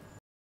free.